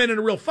 I meant in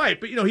a real fight.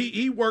 But,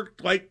 he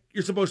worked like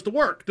you're supposed to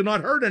work, to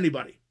not hurt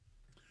anybody.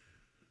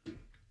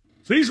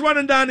 So he's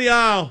running down the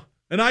aisle,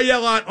 and I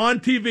yell out on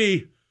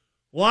TV,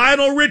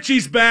 Lionel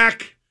Richie's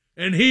back,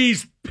 and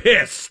he's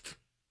pissed.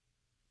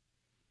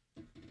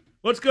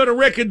 Let's go to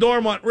Rick in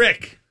Dormont.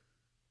 Rick.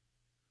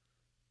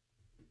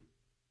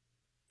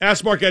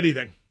 Ask Mark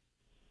anything.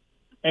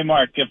 Hey,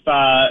 Mark, if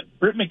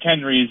Britt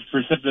McHenry's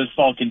precipitous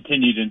fall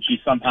continued and she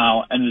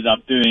somehow ended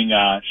up doing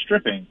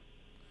stripping,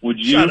 would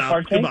you Shut up.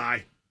 partake?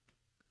 Goodbye.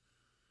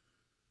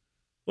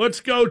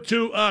 Let's go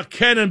to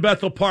Ken in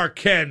Bethel Park.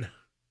 Ken,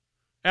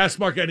 ask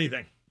Mark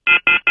anything.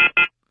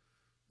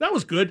 That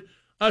was good.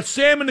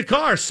 Sam in the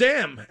car.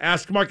 Sam,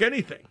 ask Mark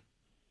anything.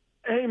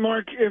 Hey,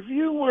 Mark, if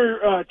you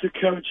were to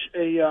coach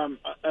a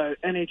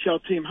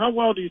NHL team, how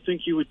well do you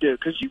think you would do?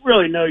 Because you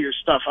really know your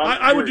stuff.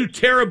 I would do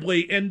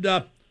terribly. And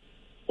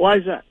why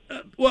is that?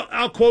 Well,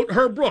 I'll quote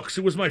Herb Brooks,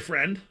 who was my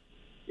friend.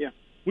 Yeah.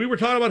 We were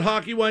talking about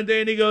hockey one day,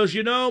 and he goes,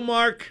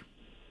 Mark,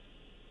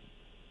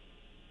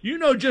 you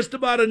know just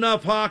about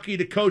enough hockey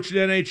to coach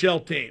an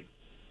NHL team.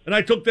 And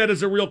I took that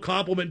as a real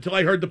compliment until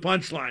I heard the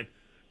punchline.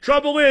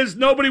 Trouble is,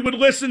 nobody would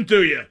listen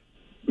to you.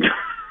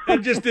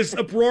 And just this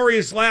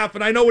uproarious laugh,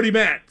 and I know what he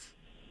meant.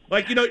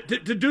 Like,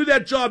 to do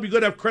that job, you got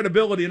to have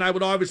credibility, and I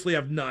would obviously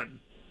have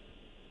none.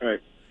 Right.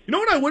 You know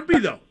what I would be,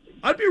 though?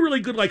 I'd be a really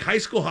good, high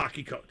school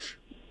hockey coach.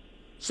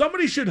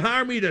 Somebody should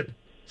hire me to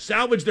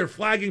salvage their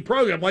flagging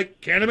program, like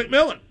Cannon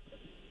McMillan.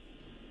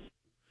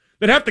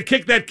 They'd have to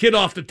kick that kid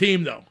off the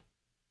team, though.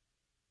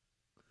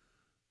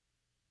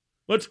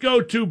 Let's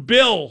go to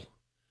Bill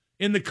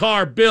in the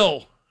car.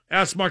 Bill,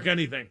 ask Mark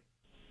anything.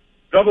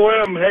 Double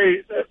M,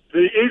 hey,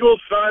 the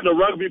Eagles signed a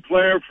rugby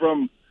player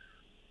from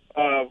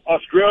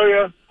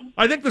Australia.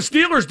 I think the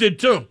Steelers did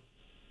too.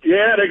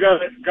 Yeah, they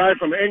got a guy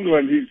from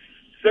England. He's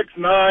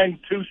 6'9",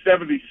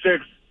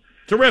 276.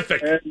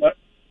 Terrific. And,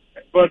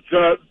 but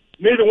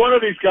neither one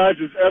of these guys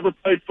has ever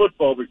played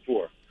football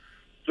before.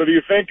 So do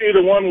you think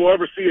either one will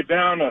ever see it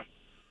down?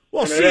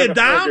 Well, see it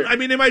down? I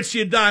mean, they might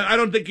see it down. I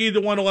don't think either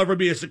one will ever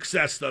be a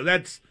success, though.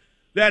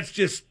 That's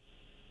just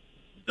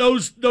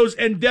those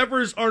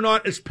endeavors are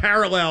not as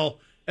parallel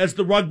as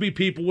the rugby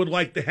people would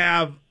like to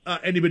have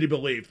anybody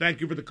believe. Thank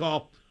you for the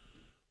call.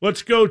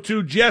 Let's go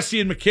to Jesse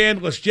in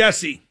McCandless.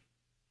 Jesse,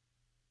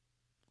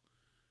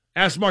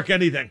 ask Mark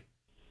anything.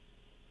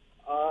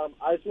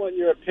 I just want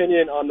your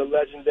opinion on the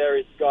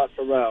legendary Scott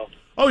Farrell.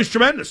 Oh, he's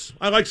tremendous.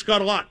 I like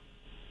Scott a lot.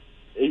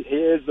 He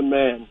is the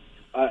man.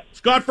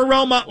 Scott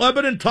Farrell, Mount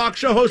Lebanon, talk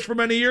show host for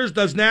many years,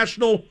 does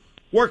national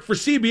work for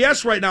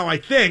CBS right now, I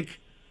think.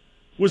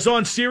 Was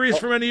on Sirius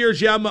for many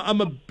years. Yeah,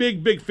 I'm a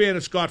big, big fan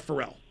of Scott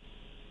Farrell.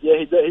 Yeah,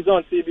 he's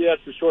on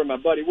CBS for sure. My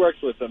buddy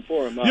works with him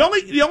for him.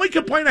 The only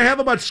complaint I have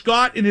about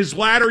Scott in his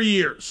latter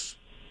years,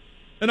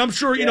 and I'm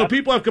sure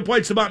people have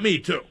complaints about me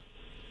too.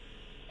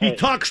 He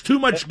talks too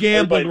much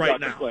gambling right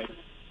now.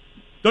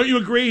 Don't you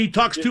agree? He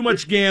talks too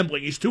much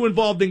gambling. He's too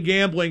involved in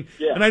gambling.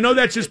 Yeah. And I know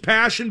that's his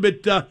passion,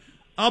 but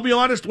I'll be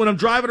honest, when I'm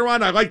driving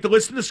around, I like to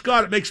listen to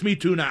Scott. It makes me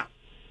tune out.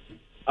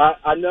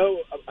 I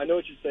know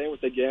what you're saying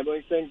with the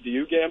gambling thing. Do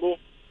you gamble?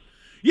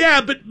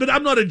 Yeah, but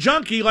I'm not a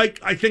junkie like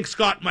I think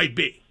Scott might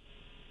be.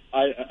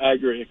 I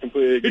agree. I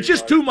completely agree. It's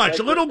just too much.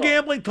 A little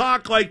gambling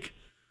talk like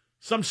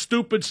some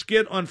stupid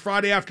skit on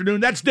Friday afternoon,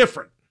 that's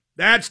different.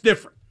 That's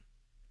different.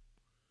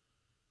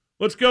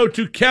 Let's go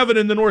to Kevin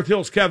in the North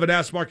Hills. Kevin,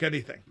 ask Mark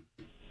anything.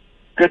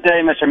 Good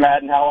day, Mr.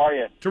 Madden. How are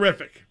you?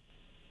 Terrific.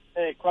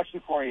 Hey,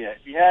 question for you. If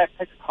you had to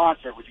pick a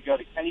concert, would you go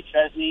to Kenny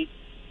Chesney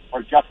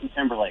or Justin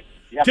Timberlake?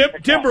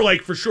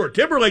 Timberlake for sure.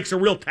 Timberlake's a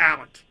real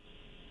talent.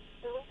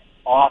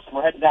 Awesome.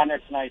 We're heading down there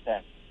tonight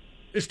then.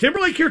 Is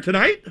Timberlake here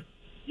tonight?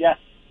 Yes.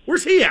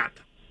 Where's he at?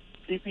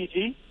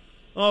 CPG.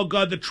 Oh,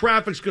 God, the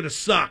traffic's going to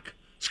suck.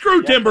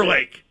 Screw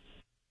Timberlake.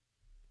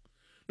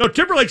 No,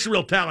 Timberlake's a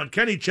real talent.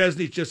 Kenny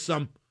Chesney's just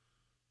some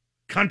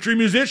country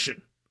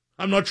musician.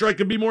 I'm not sure I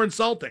could be more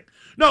insulting.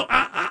 No,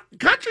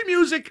 country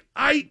music,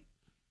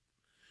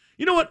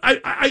 you know what?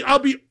 I'll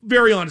be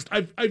very honest.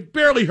 I've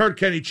barely heard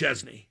Kenny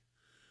Chesney.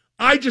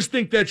 I just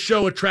think that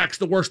show attracts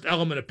the worst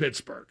element of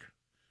Pittsburgh,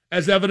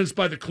 as evidenced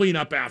by the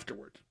cleanup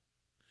afterward.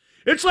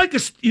 It's like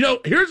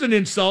here's an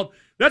insult.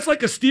 That's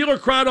like a Steeler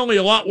crowd, only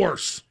a lot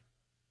worse.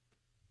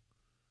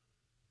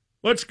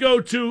 Let's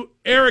go to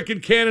Eric in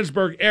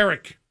Canonsburg.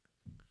 Eric,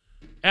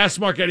 ask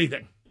Mark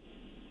anything.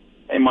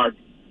 Hey, Mark.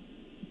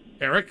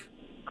 Eric?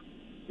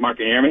 Mark,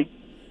 can you hear me?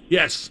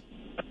 Yes.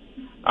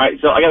 All right,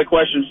 so I got a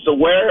question. So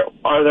where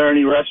are there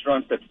any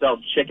restaurants that sell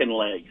chicken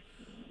legs?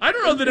 I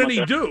don't know that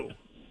any do.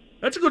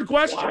 That's a good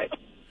question. Why?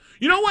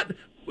 You know what?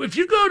 If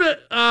you go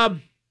to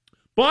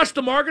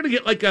Boston Market to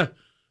get like a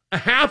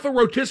half a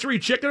rotisserie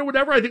chicken or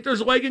whatever, I think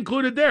there's a leg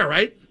included there,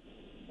 right?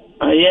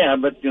 Yeah,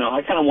 but,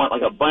 I kind of want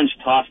like a bunch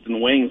tossed in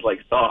wings like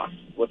sauce.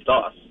 With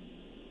sauce.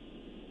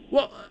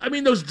 Well, I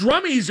mean, those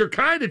drummies are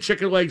kind of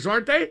chicken legs,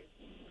 aren't they?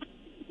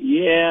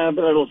 Yeah,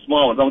 but they're a little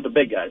small ones. I want the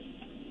big guys.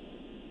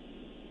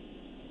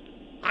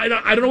 I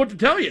don't know what to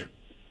tell you.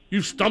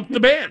 You've stumped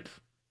the band.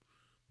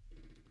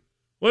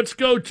 Let's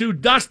go to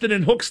Dustin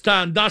in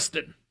Hookstown.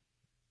 Dustin,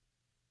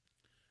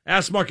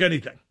 ask Mark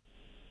anything.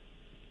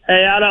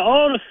 Hey, out of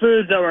all the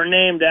foods that were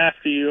named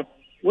after you,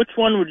 which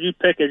one would you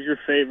pick as your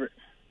favorite?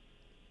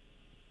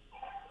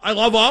 I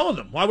love all of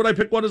them. Why would I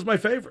pick one as my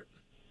favorite?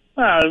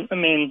 I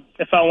mean,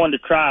 if I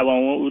wanted to try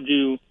one, what would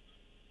you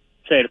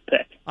say to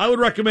pick? I would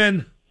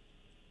recommend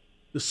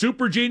the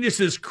Super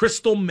Genius's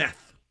Crystal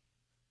Meth.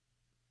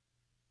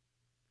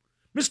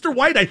 Mr.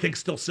 White, I think,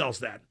 still sells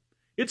that.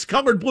 It's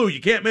colored blue. You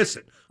can't miss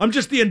it. I'm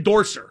just the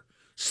endorser.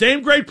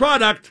 Same great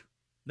product,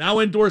 now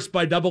endorsed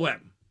by Double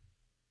M.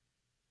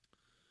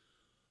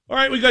 All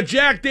right, we got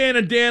Jack, Dan,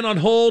 and Dan on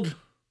hold.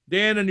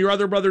 Dan and your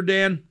other brother,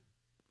 Dan.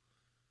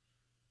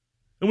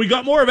 And we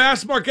got more of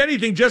Ask Mark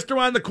Anything just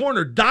around the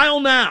corner. Dial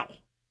now.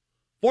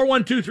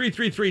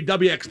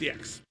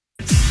 412-333-WXDX.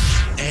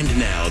 And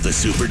now the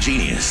super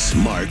genius,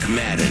 Mark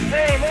Madden.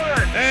 Hey, Mark.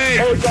 Hey.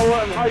 Hey,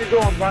 Dylan. How you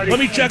doing, buddy? Let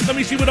me check. Let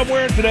me see what I'm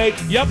wearing today.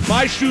 Yep,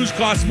 my shoes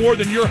cost more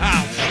than your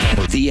house.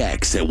 The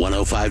X at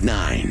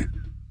 105.9.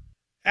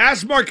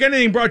 Ask Mark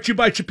Anything brought to you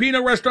by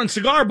Chipino Restaurant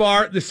Cigar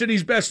Bar, the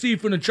city's best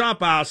seafood and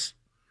chop house.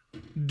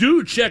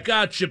 Do check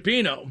out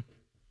Chipino,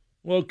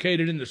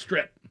 located in the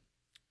Strip.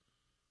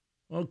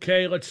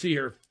 Okay, let's see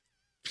here.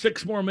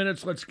 6 more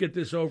minutes. Let's get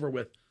this over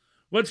with.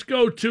 Let's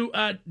go to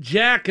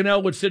Jack in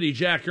Elwood City.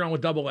 Jack, you're on with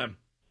Double M.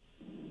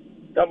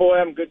 Double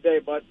M, good day,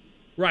 bud.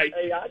 Right.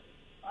 Hey, I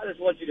just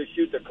want you to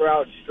shoot the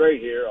crowd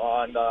straight here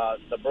on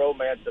the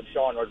bromance of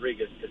Sean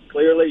Rodriguez, because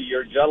clearly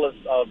you're jealous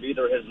of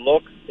either his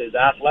looks, his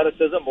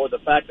athleticism, or the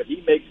fact that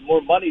he makes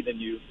more money than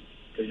you,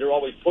 because you're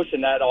always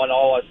pushing that on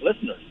all us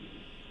listeners.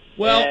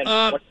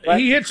 Well,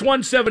 he hits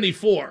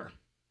 174.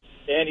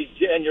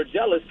 and you're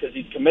jealous because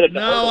he's committed to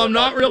No, I'm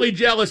not really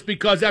jealous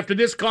because after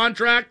this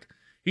contract,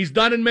 he's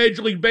done in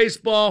Major League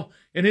Baseball,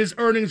 and his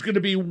earnings going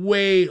to be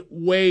way,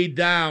 way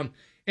down.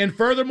 And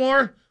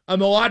furthermore,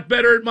 I'm a lot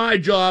better at my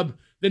job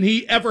than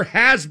he ever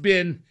has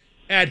been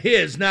at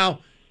his. Now,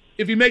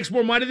 if he makes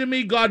more money than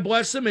me, God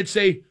bless him. It's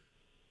a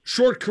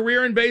short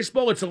career in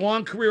baseball. It's a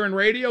long career in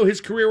radio.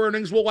 His career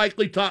earnings will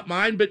likely top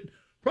mine, but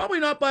probably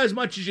not by as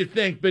much as you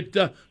think.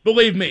 But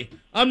believe me,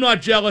 I'm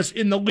not jealous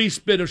in the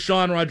least bit of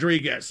Sean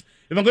Rodriguez.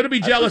 If I'm going to be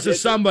jealous of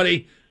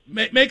somebody,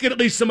 make it at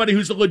least somebody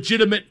who's a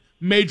legitimate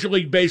Major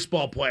League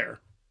Baseball player.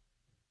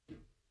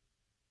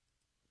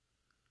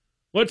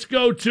 Let's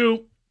go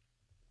to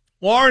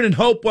Lauren in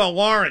Hopewell.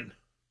 Lauren,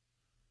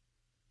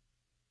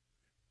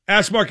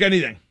 ask Mark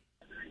anything.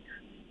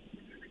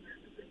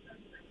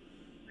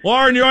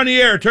 Lauren, you're on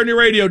the air. Turn your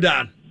radio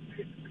down.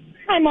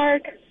 Hi,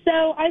 Mark.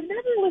 So I've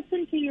never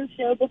listened to your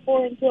show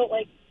before until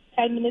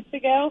 10 minutes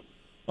ago.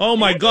 Oh,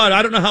 my God.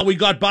 I don't know how we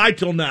got by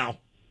till now.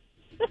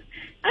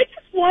 I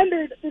just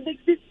wondered, do they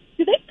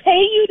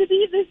pay you to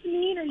be this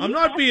mean? Or I'm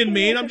not being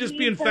mean. I'm just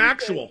being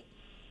factual.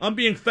 I'm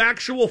being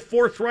factual,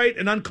 forthright,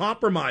 and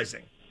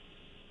uncompromising.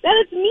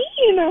 That is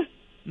mean.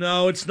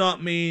 No, it's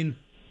not mean.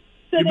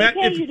 So they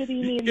pay you to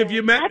be mean.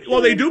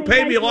 Well, they do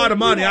pay me a lot of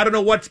money. I don't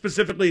know what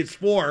specifically it's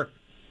for,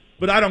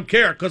 but I don't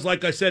care because,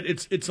 like I said,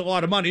 it's a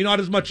lot of money.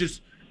 Not as much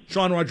as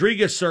Sean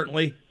Rodriguez,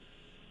 certainly.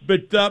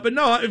 But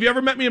no, have you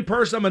ever met me in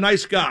person? I'm a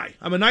nice guy.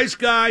 I'm a nice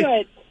guy.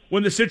 Good.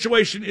 When the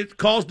situation it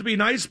calls to be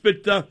nice,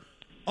 but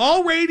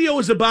all radio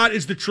is about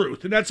is the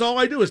truth, and that's all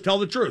I do is tell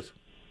the truth.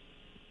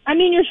 I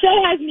mean, your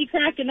show has me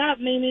cracking up.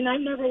 I mean,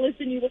 I've never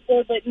listened to you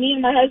before, but me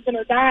and my husband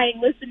are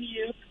dying listening to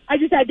you. I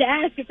just had to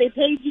ask if they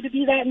paid you to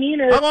be that mean.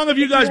 Or how long have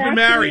you guys been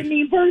married? A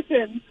mean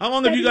person. How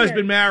long have you guys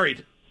been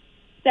married?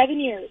 7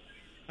 years.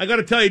 I got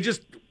to tell you,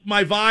 just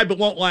my vibe, it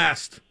won't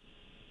last.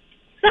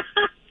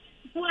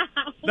 Wow.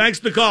 Thanks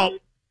for the call.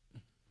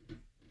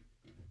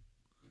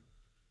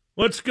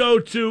 Let's go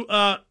to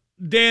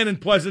Dan in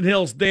Pleasant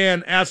Hills.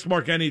 Dan, ask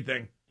Mark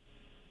anything.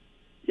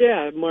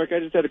 Yeah, Mark, I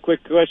just had a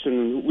quick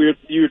question.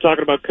 You were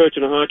talking about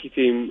coaching a hockey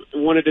team. I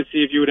wanted to see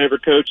if you would ever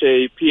coach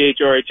a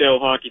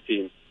PHRHL hockey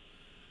team.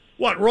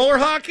 What, roller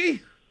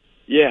hockey?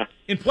 Yeah.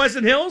 In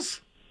Pleasant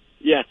Hills?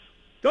 Yes.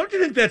 Don't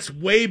you think that's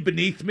way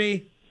beneath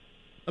me?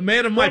 A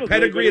man of my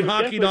pedigree and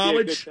hockey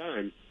knowledge?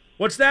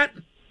 What's that?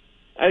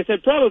 I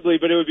said probably,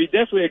 but it would be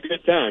definitely a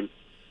good time.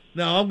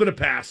 No, I'm going to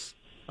pass.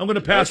 I'm going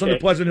to pass on the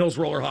Pleasant Hills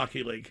Roller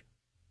Hockey League.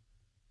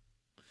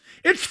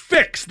 It's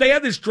fixed. They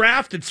have this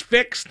draft. It's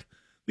fixed.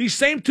 These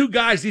same two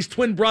guys, these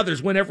twin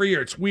brothers, win every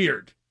year. It's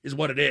weird, is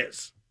what it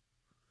is.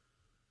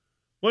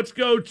 Let's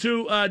go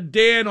to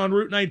Dan on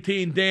Route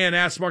 19. Dan,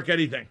 ask Mark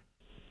anything.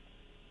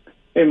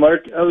 Hey,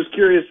 Mark, I was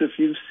curious if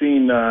you've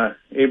seen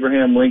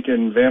Abraham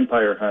Lincoln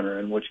Vampire Hunter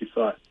and what you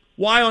thought.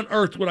 Why on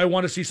earth would I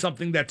want to see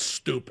something that's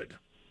stupid?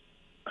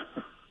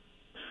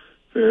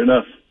 Fair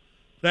enough.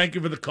 Thank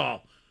you for the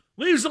call.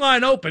 Leaves the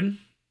line open,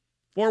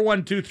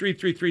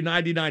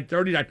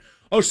 412-333-9939.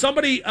 Oh,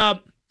 somebody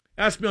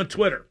asked me on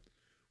Twitter,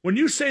 when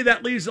you say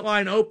that leaves the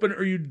line open,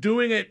 are you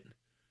doing it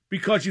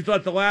because you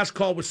thought the last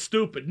call was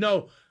stupid?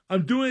 No,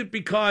 I'm doing it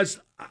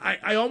because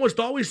I almost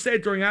always say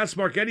it during Ask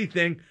Mark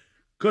Anything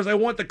because I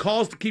want the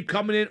calls to keep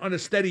coming in on a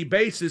steady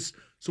basis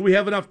so we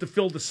have enough to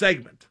fill the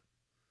segment.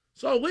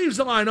 So it leaves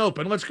the line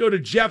open. Let's go to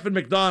Jeff and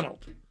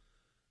McDonald.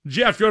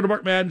 Jeff, you're on the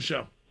Mark Madden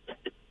Show.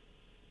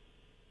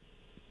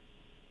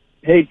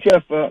 Hey,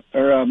 Jeff,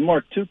 or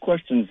Mark, two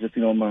questions, if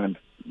you don't mind.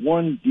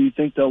 One, do you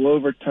think they'll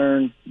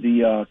overturn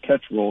the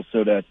catch rule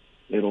so that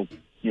it'll,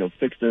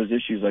 fix those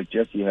issues like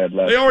Jesse had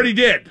last They already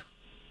did.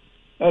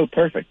 Oh,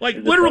 perfect. Like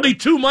literally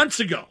 2 months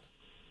ago.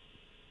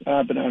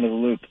 I've been out of the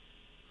loop.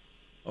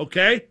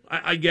 Okay,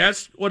 I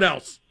guess. What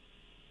else?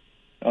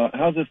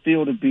 How's it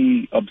feel to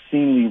be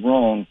obscenely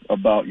wrong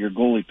about your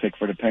goalie pick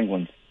for the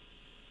Penguins?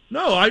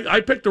 No,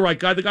 I picked the right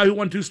guy, the guy who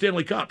won 2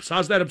 Stanley Cups.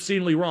 How's that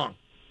obscenely wrong?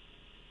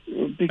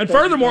 Because and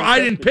furthermore, I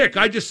didn't pick.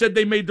 I just said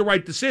they made the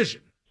right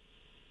decision.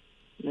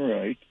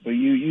 Right, but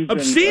you've been,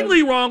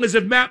 obscenely wrong is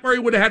if Matt Murray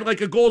would have had like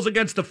a goals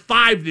against a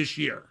 5 this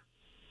year.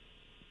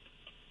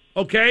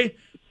 Okay?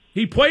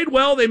 He played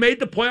well. They made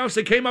the playoffs.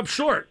 They came up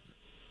short.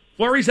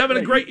 Fleury's having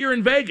a great year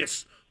in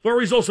Vegas.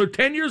 Fleury's also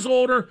 10 years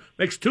older,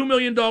 makes $2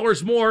 million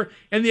more,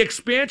 and the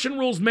expansion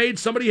rules made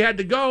somebody had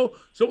to go,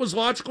 so it was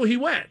logical he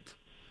went.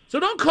 So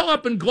don't call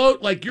up and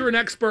gloat like you're an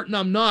expert and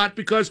I'm not,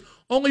 because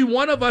only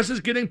one of us is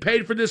getting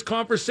paid for this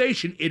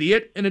conversation,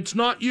 idiot, and it's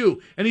not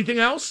you. Anything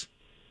else?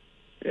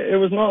 It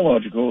was not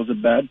logical. It was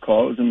a bad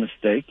call. It was a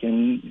mistake,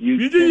 and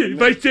you did it.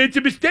 If I say it's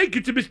a mistake,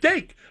 it's a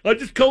mistake. I'll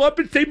just call up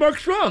and say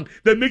Mark's wrong.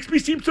 That makes me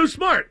seem so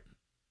smart.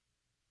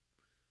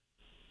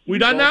 We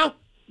done now?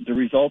 The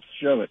results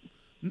show it.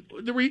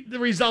 The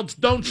results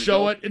don't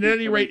show it, and at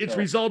any rate, it's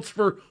results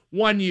for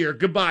 1 year.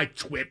 Goodbye,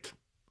 twit.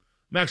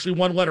 I'm actually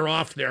one letter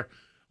off there.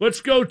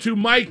 Let's go to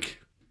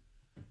Mike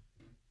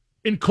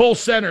in Cole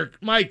Center.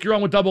 Mike, you're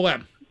on with Double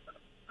M.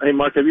 Hey,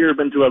 Mark, have you ever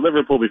been to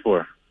Liverpool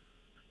before?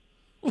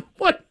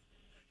 What?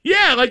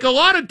 Yeah, like a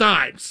lot of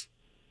times.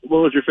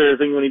 What was your favorite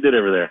thing when you did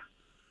over there?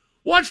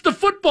 Watch the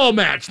football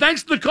match.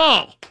 Thanks for the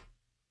call.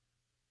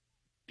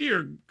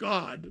 Dear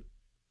God.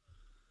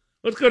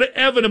 Let's go to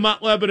Evan in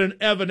Mount Lebanon.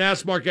 Evan,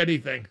 ask Mark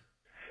anything.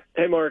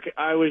 Hey, Mark,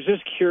 I was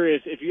just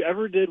curious, if you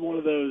ever did one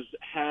of those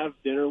have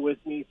dinner with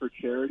me for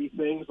charity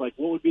things, like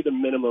what would be the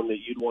minimum that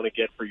you'd want to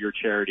get for your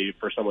charity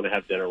for someone to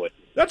have dinner with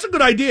you? That's a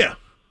good idea.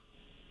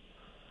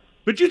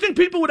 But do you think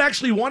people would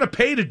actually want to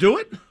pay to do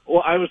it?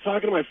 Well, I was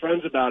talking to my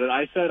friends about it.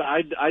 I said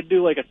I'd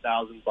do like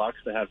 $1,000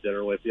 to have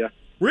dinner with you.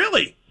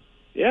 Really?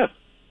 Yeah.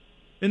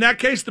 In that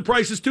case, the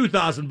price is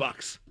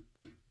 $2,000.